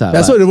map is.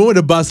 That's why the moment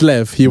the bus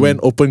left, he went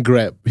open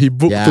Grab. He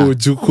booked to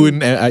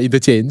Jukun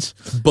interchange.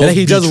 And then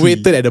he just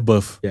waited at the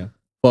berth. Yeah.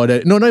 For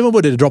the not even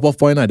for the drop off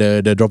point,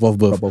 the drop off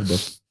berth.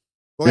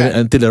 Okay.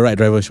 Until the right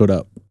driver showed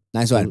up.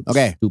 Nice one.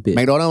 Okay. Stupid.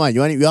 McDonald one. You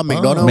want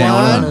McDonald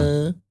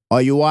McDonald. one?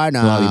 Or you want we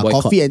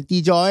boycott. coffee and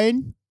tea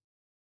joint?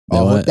 That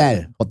Or one.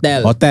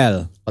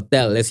 hotel?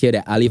 Hotel. Let's hear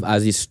the Alif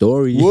Aziz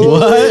story.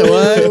 What?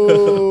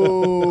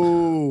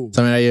 Whoa.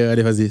 Sampai Raya,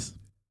 Alif Aziz.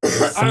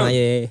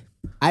 Semaye.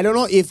 I don't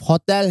know if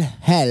hotel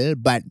hell,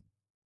 but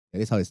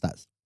that is how it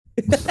starts.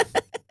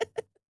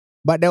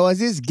 But there was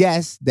this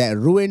guest that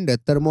ruined the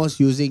thermos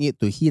using it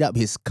to heat up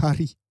his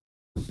curry.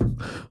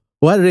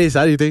 What race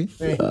do you think?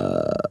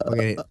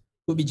 Okay.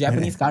 Could be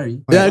Japanese curry.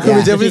 Yeah, it could be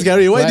Yeah. Japanese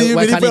curry. Why do you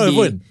really put it on the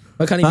phone?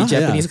 Why can't it be Huh?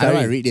 Japanese I want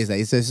to curry? read this.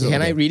 It says,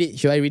 Can I read it?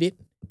 Should I read it?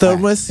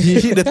 Thermos.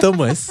 He hit the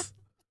thermos.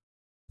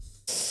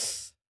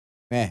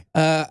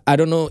 I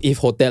don't know if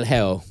hotel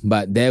hell,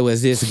 but there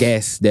was this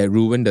guest that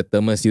ruined the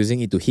thermos using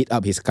it to heat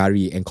up his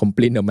curry and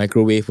complained the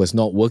microwave was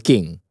not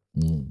working.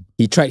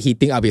 He tried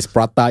heating up his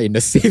prata in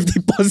the safe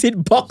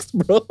deposit box,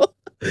 bro.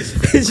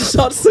 It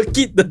short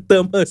circuit the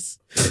thermos.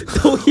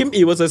 Told him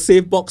it was a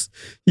safe box.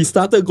 He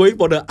started going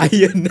for the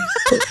iron.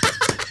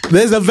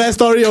 That's the best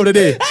story of the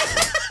day.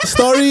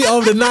 Story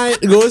of the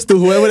night goes to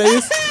whoever that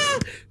is.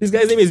 This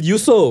guy's name is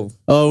Yusuf.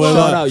 Oh, well,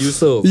 Shout out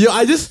Yusuf. Yo,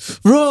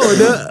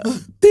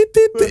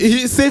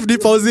 he safe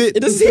deposit.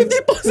 In the safe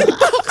deposit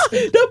box.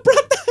 The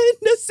prata in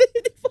the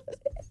safe deposit.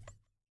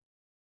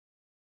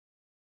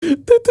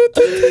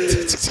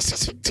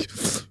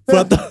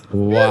 Prata.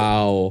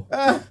 Wow.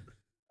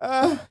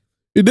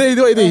 He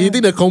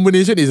think the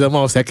combination is the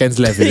amount of seconds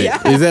left in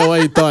it. Is that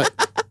what he thought?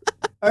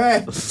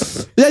 Okay.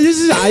 Yeah,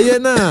 use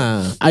iron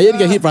Iron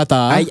can hit prata.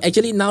 I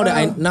actually now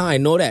I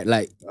know that,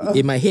 like,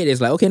 in my head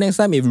it's like, okay, next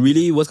time if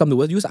really worst come to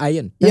worst, use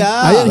iron. Yeah.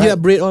 Iron heat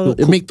up bread or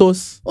make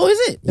toast. Oh, is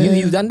it?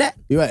 You've done that?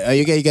 You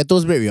get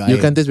toast bread with your You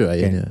iron. can taste with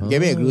iron. Yeah.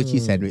 Give me a grilled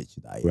cheese sandwich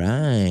with iron.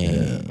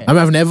 Right. I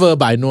mean, I've never,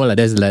 but I know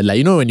there's like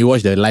you know when you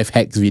watch the life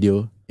hacks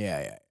video,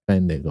 Yeah.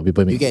 and they got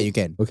people make. You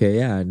can. Okay,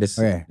 yeah, that's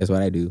Okay. what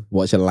I do.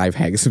 Watch a life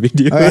hacks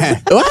video. Okay.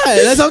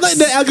 What? Sometimes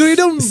the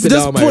algorithm Sit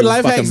just down on my put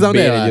life fucking hacks down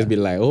bed there. and just be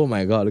like, oh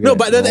my god. Look No, at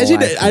but that.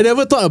 actually, I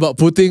never thought about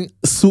putting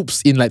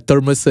soups in like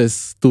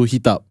thermoses to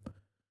heat up.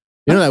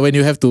 You know, like when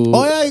you have to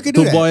Oh, yeah, you can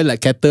do that. boil like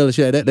kettle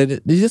shit like that.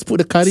 Then you just put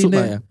the curry in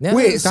there.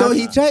 Wait, so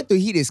he tried to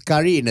heat his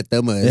curry in the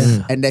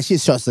thermos and that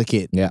shit short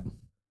circuit. Yeah.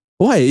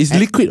 Why? It's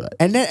liquid. What?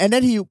 And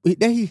then he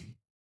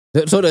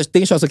So the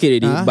thing short circuit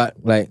already, Uh-huh. but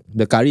like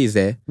the curry is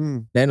there.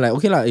 Then like,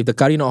 okay lah, if the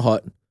curry not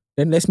hot,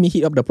 then let me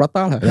heat up the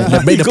prata lah.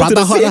 Make the Go to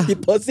prata hot safe lah.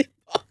 deposit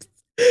box.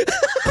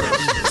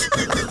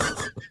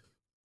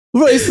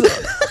 Bro,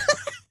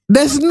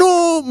 there's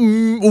no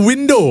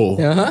window.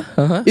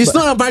 It's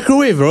not a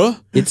microwave, bro.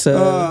 It's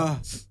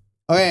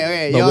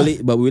Okay,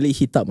 but will it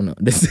heat up or not?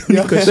 That's the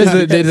only question.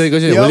 That's the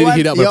question. Will it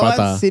heat up my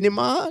prata?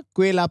 Cinema,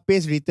 Kueh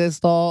Lapis retail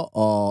store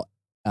or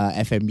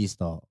F&B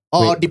store?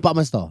 Or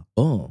department store?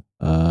 Oh.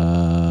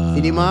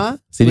 Cinema?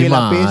 Cinema. Kueh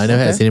Lapis, I never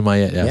had okay. cinema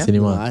yet. Yeah, Yeah?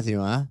 cinema.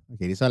 Cinema.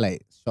 Okay, this one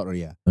like short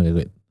already. Okay,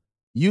 good.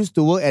 Used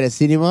to work at a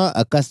cinema.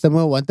 A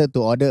customer wanted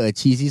to order a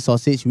cheesy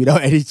sausage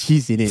without any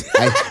cheese in it.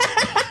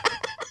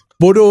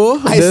 Bodoh.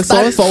 I The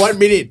stunned sauce. for 1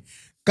 minute.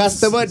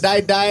 Customer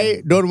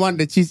die, don't want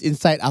the cheese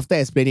inside after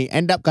explaining.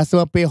 End up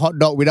customer pay hot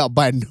dog without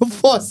bun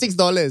for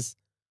 $6.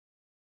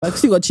 But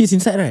still got cheese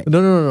inside, right?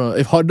 No.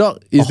 If hot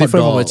dog is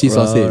different from a cheese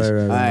sausage.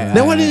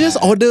 Then why did you just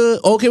order?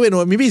 Okay, wait,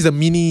 no. Maybe it's the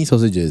mini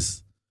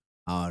sausages.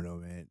 I don't know,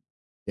 man.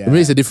 Yeah.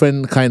 Maybe it's a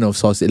different kind of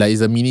sausage. Like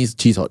it's a mini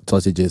cheese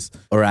sausages.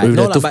 Alright. With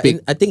No, the lah, but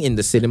toothpick. I think in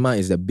the cinema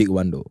is the big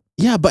one though.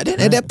 Yeah, but then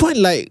at that point,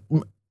 like,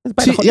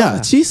 Buy the hot dog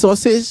lah. cheese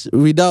sausage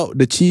without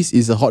the cheese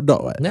is a hot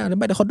dog. Right? Yeah, then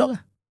buy the hot dog.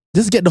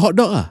 Just get the hot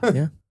dog.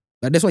 Yeah.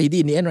 But that's what he did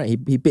in the end, right?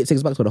 He paid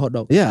 $6 for the hot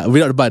dog. Yeah,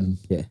 without the bun.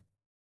 Yeah.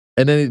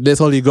 And then that's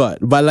all he got.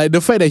 But like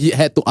the fact that he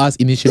had to ask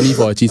initially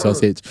for a cheese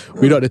sausage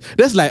without the,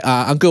 that's like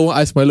uncle want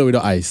ice Milo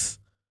without ice.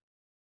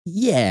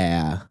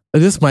 Yeah.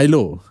 Just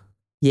Milo.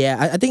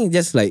 Yeah, I think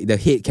just like the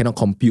head cannot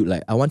compute.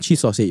 Like, I want cheese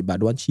sausage, but I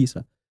don't want cheese.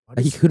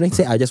 Like, he couldn't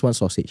say, I just want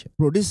sausage.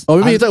 Bro, this Or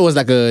maybe he thought it was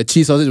like a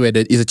cheese sausage where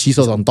there is a cheese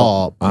sauce on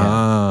top.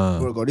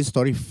 bro, got this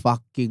story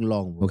fucking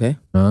long, bro. Okay.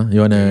 You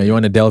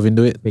wanna delve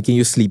into it? Making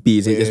you sleepy,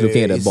 is it? Just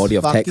looking at the It's body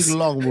of text. fucking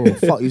long, bro.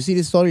 Fuck, you see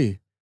this story?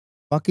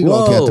 Fucking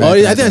Whoa. long. Oh,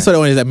 I think I saw that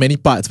one. It's like many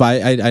parts,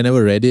 but I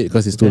never read it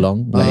because it's too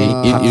long. Like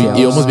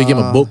it almost became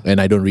a book, and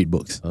I don't read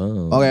books.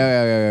 Oh.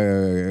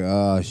 Okay.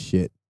 Oh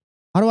shit.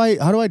 How do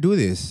I do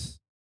this?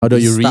 How do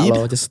you Start read?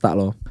 lor, just start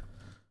lor.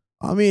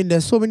 I mean,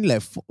 there's so many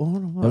like.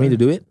 Want me to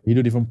do it? You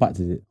do different parts,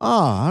 is it?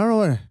 I don't know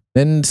what.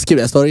 Then skip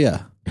that story.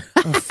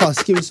 Fuck,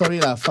 skip it, sorry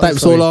lah. Fuck, Type so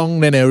sorry. long,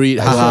 then I read.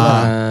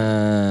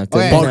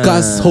 Okay.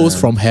 Podcast host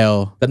from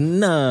hell.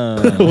 Kena.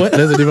 What?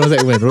 That's a different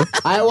segment, bro.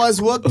 I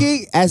was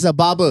working as a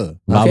barber.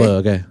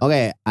 Barber, okay.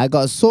 Okay, I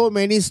got so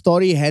many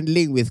story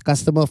handling with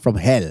customer from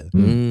hell.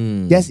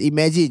 Mm. Just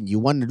imagine you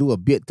want to do a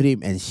beard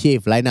trim and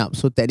shave line up.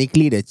 So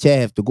technically the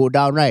chair have to go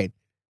down, right?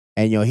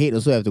 And your head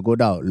also have to go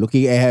down.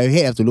 Looking at your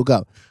head have to look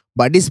up.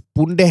 But this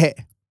punde say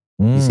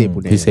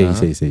punde. He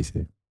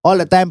say. all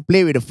the time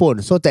play with the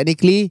phone. So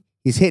technically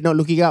his head not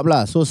looking up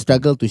lah. So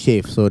struggle to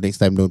shave. So next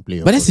time don't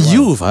play. But that's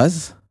you,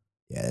 Fuzz.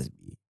 Yeah, that's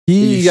me.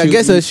 He You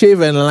gets should- a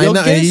shave and line Your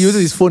up and he guess-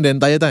 uses his phone the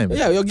entire time.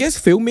 Yeah, your guest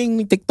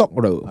filming TikTok,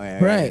 bro.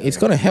 Right, it's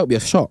gonna help your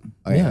shop.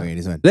 Okay, okay,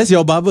 this one. That's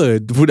your barber.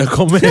 Put a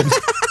comment.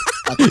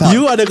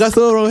 You are the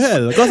customer from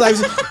hell. Because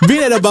I've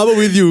been at a barber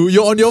with you.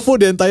 You're on your phone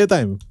the entire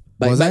time.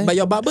 But, Was I? but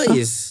your barber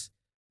is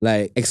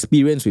like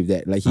experienced with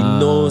that. Like he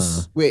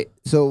knows. Wait,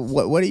 so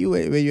what do you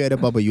when you at a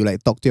barber? You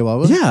like talk to your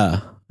barber?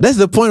 Yeah. That's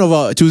the point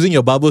about choosing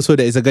your barber so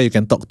that it's a guy you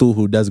can talk to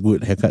who does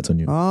good haircuts on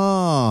you.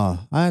 Oh,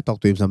 I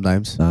talk to him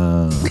sometimes.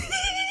 Ah.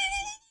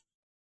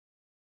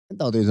 I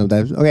talk to him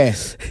sometimes. Okay.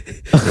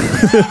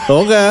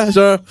 Okay,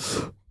 sure.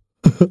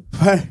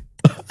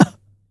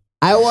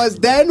 I was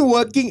then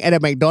working at a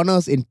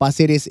McDonald's in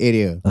Pasir Ris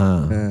area.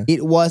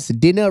 It was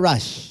dinner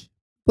rush.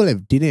 People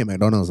have dinner at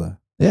McDonald's.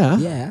 Yeah.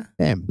 Yeah.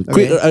 Damn.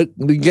 Quick,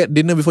 Okay. get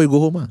dinner before you go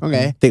home.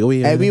 Okay. Take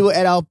away. And we were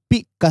at our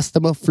peak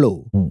customer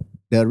flow. Hmm.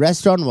 The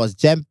restaurant was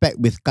jam-packed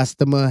with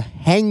customer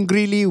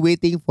hungrily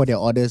waiting for their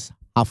orders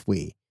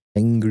halfway.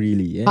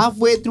 Angrily. Yeah.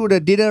 Halfway through the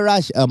dinner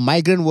rush, a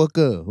migrant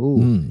worker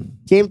who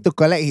came to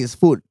collect his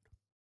food.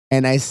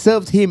 And I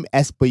served him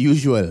as per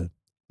usual.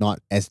 Not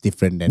as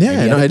different than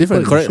any not other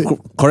different. people.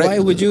 Correct. Correct. Why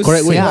would you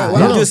correct say, way.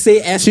 why would you say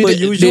as See, per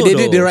they, usual? they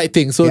did the though? right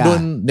thing, so Yeah.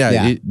 don't. Yeah,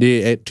 Yeah.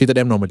 they treated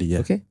them normally.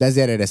 Yeah. Okay. That's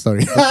the end of the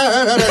story.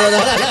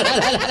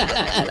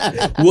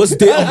 Worst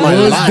day of my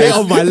Worst life. day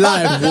of my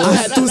life. I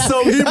had to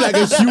serve him like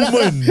a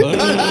human.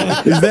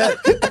 Is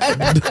that?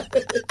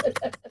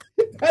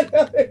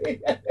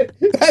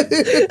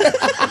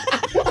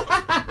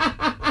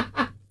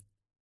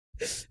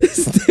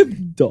 Step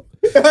dog.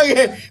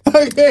 okay.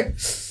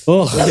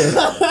 Oh,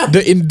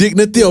 the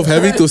indignity of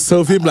having to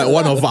serve him like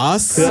one of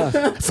us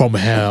from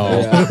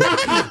hell.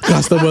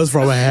 Customers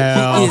from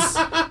hell. Is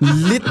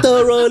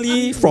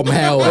literally from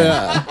hell.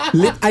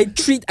 I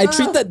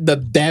treated the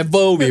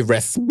devil with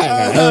respect.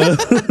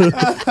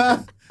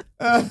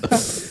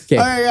 Okay.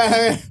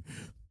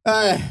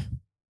 Okay.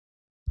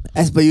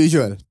 As per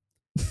usual.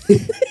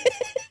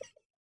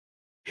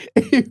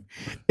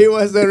 It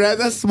was a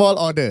rather small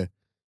order.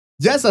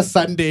 Just a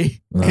sundae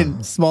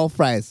and small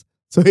fries.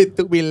 So it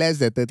took me less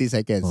than 30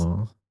 seconds.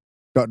 Oh.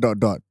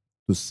 To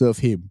serve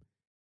him.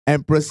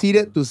 And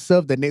proceeded to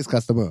serve the next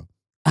customer.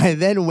 I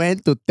then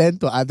went to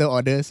tend to other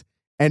orders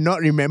and not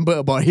remember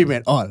about him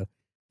at all.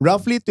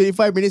 Roughly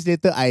 25 minutes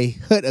later, I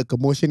heard a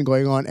commotion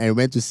going on and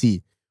went to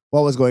see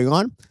what was going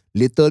on.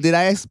 Little did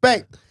I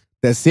expect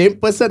the same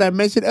person I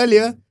mentioned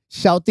earlier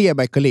shouting at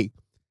my colleague.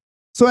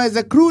 So as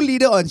a crew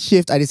leader on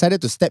shift, I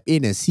decided to step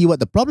in and see what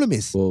the problem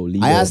is. Whoa,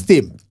 leader. I asked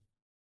him,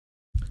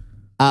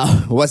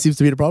 what seems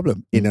to be the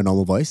problem? In a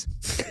normal voice.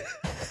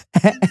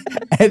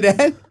 And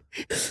then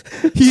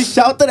he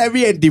shouted at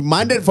me and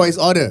demanded for his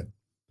order.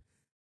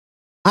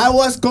 I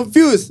was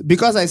confused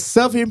because I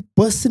served him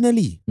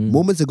personally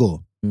moments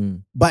ago.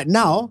 But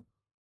now,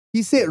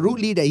 he said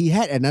rudely that he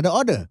had another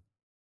order.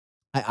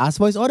 I asked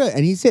for his order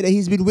and he said that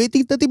he's been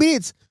waiting 30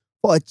 minutes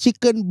for a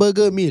chicken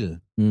burger meal.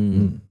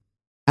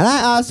 And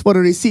I asked for the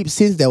receipt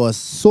since there was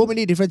so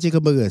many different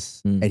chicken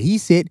burgers. And he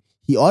said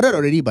he ordered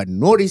already, but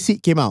no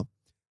receipt came out.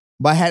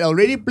 But had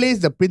already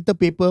placed the printer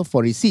paper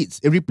for receipts.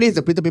 It replaced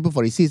the printer paper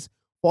for receipts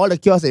for all the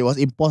kiosks. It was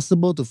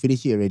impossible to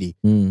finish it already.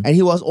 And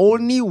he was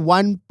only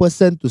one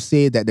person to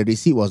say that the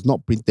receipt was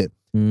not printed.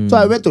 So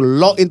I went to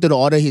log into the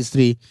order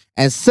history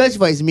and search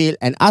for his meal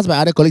and asked my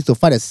other colleagues to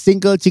find a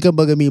single chicken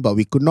burger meal, but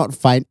we could not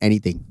find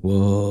anything.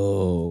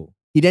 Whoa.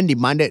 He then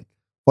demanded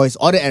for his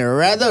order in a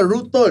rather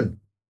rude tone.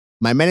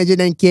 My manager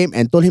then came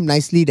and told him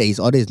nicely that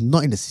his order is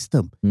not in the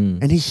system.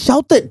 And he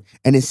shouted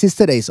and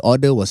insisted that his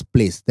order was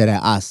placed. That I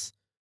asked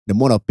the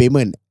mode of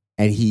payment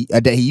and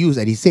that he used,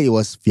 and he said it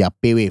was via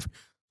PayWave.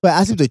 So I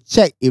asked him to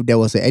check if there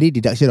was any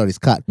deduction on his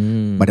card,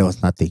 but there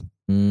was nothing.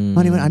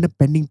 Not even under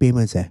pending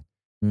payments.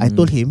 I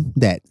told him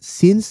that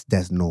since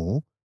there's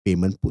no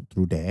payment put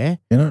through there,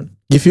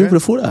 give you the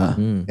food.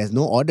 there's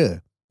no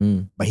order.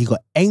 But he got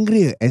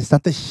angry and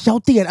started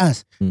shouting at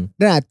us. Then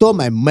I told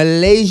my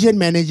Malaysian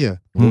manager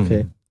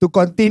to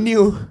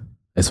continue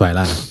That's why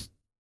lah.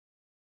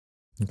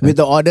 with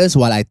the orders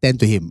while I tend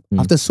to him.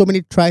 After so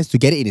many tries to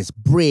get it in his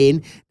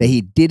brain that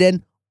he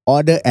didn't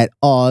order at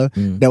all,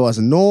 there was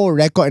no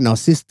record in our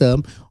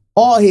system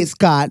or his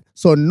card,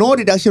 so no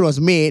deduction was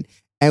made,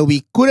 and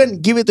we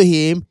couldn't give it to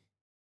him.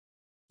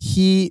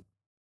 He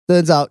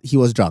turns out he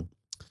was drunk.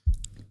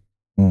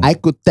 I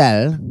could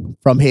tell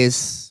from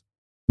his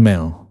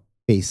Smell.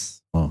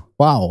 face. Oh.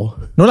 Wow.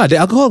 No lah, the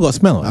alcohol got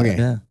smell. Okay.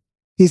 Yeah.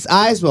 His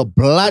eyes were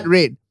blood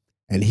red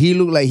and he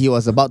looked like he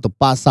was about to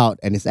pass out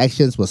and his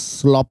actions were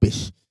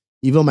sloppish.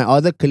 Even my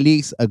other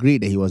colleagues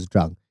agreed that he was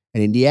drunk.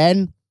 And in the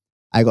end,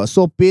 I got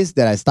so pissed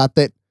that I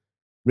started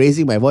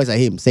raising my voice at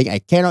him, saying I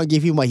cannot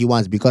give him what he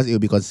wants because it will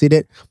be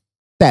considered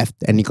theft.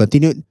 And he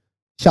continued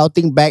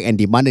shouting back and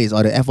demanded his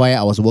order. FYI,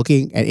 I was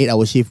working an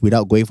 8-hour shift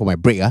without going for my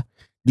break.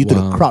 Due to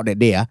the crowd that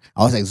day, I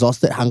was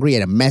exhausted, hungry,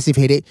 and a massive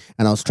headache,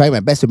 and I was trying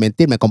my best to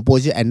maintain my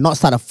composure and not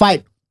start a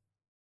fight.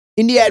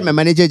 In the end, my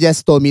manager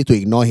just told me to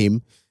ignore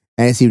him,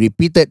 and as he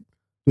repeated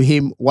to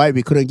him why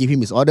we couldn't give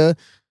him his order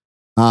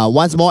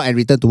once more and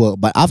return to work.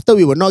 But after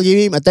we were not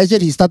giving him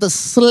attention, he started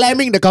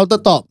slamming the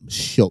countertop.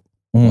 Shook.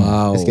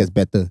 Wow. This gets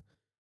better.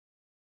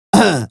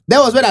 That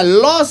was when I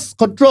lost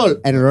control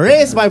and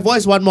raised my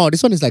voice one more.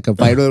 This one is like a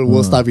viral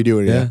world star video.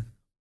 Yeah.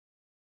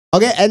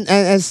 Okay,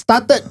 and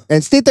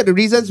stated the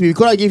reasons we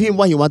could not give him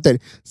what he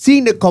wanted.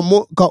 Seeing the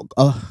commission,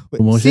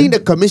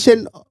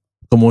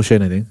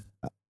 Commotion, I think.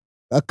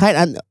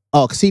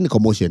 seeing the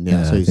commotion.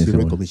 Yeah, sorry, seeing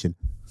the commission.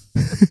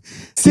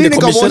 See the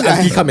commotion,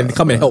 auntie come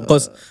and help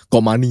because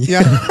got money.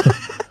 Yeah.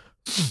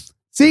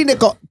 Seeing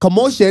the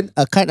commotion,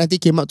 a kind auntie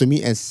came up to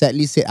me and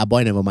sadly said,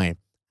 boy, never mind.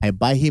 I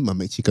buy him a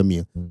McChicken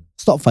meal.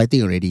 Stop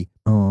fighting already.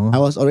 I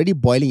was already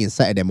boiling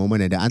inside at that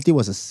moment, and the auntie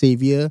was a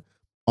savior,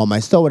 or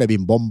my store would have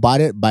been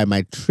bombarded by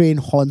my train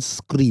horn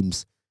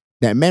screams.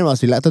 That man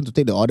was reluctant to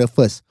take the order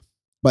first,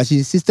 but she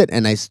insisted,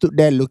 and I stood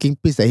there looking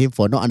pissed at him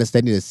for not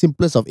understanding the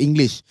simplest of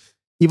English.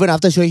 Even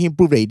after showing him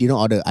proof that he didn't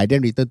order, I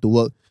then returned to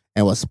work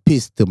and was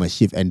pissed till my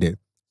shift ended.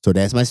 So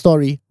that's my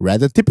story.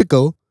 Rather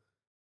typical.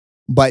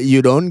 But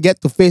you don't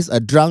get to face a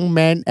drunk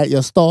man at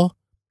your store.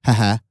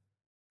 Haha.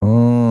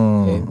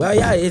 Okay. Well,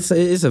 yeah, it's a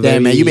very...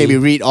 Damn, man, you made me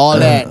read all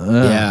that.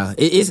 Yeah,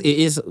 it is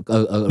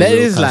That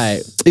is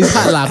like, it's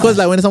hard lah. Because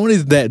like when someone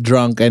is that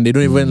drunk and they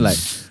don't even like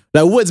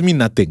words mean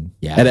nothing.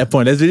 Yeah. At that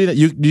point, that's really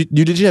you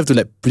literally have to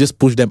like just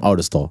push them out of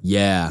the store.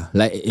 Yeah,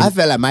 like I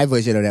felt like my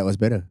version of that was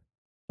better.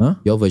 Huh?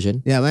 your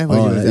version. Yeah, my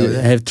version was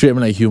better. Have treat them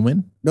like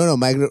human. No,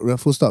 my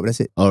full stop. That's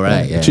it. All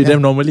right, yeah. Treat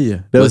them normally.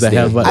 Yeah. That was the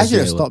hell. I should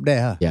have stopped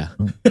there, huh? Yeah.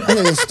 I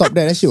should have stopped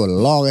there. That shit was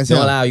long as No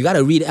hell. lah, you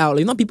gotta read it out.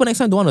 You know, people next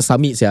time don't want to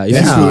submit. Yeah,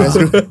 That's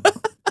true.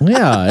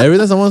 Yeah, every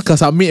time someone can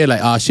submit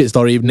like shit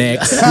story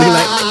next. You're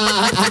like,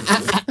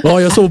 oh,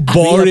 you're so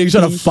boring.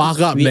 Shut the fuck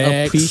up We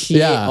next.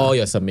 appreciate all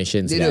your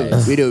submissions,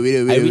 guys. We do.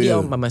 I read it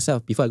out by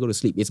myself before I go to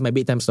sleep. It's my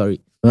bedtime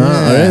story.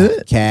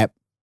 Cap.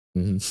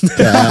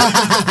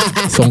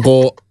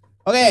 Songkok.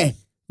 Okay,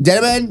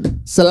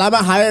 gentlemen,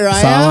 Selamat Hari Raya.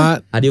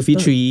 Selamat. Adil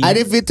Fitri.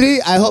 Adil Fitri.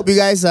 I hope you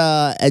guys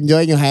are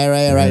enjoying your Hari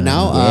Raya right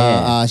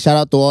now. Shout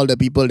out to all the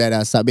people that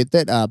are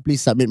submitted.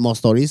 Please submit more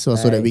stories so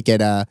that we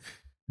can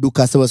do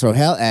customers from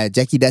hell.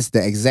 Jackie, that's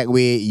the exact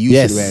way you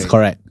should wear Yes, it.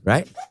 correct.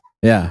 Right?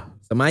 Yeah.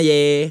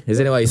 Semaye.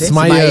 Isn't it what you say?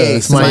 Semaye.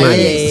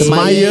 Semaye.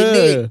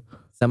 Semaye.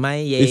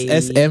 Semaye.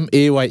 It's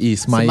SMAYE.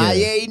 Semaye.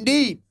 Semaye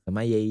indeed.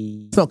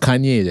 Semaye. It's not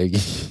Kanye,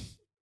 Jackie.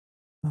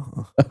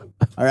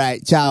 All right,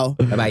 ciao.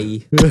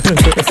 Bye-bye.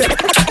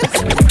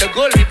 The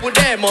goal we put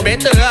there more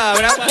better lah.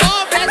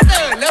 More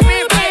better.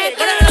 Lebih baik.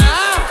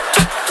 Kenapa?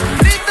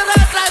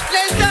 Literal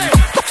translation.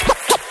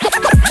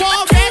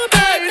 More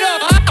better, you know.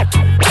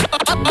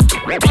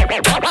 The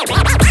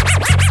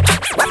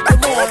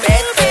more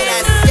better,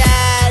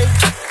 Rashid.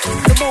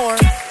 The more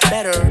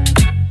better.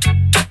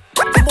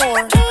 The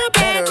more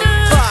better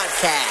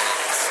podcast.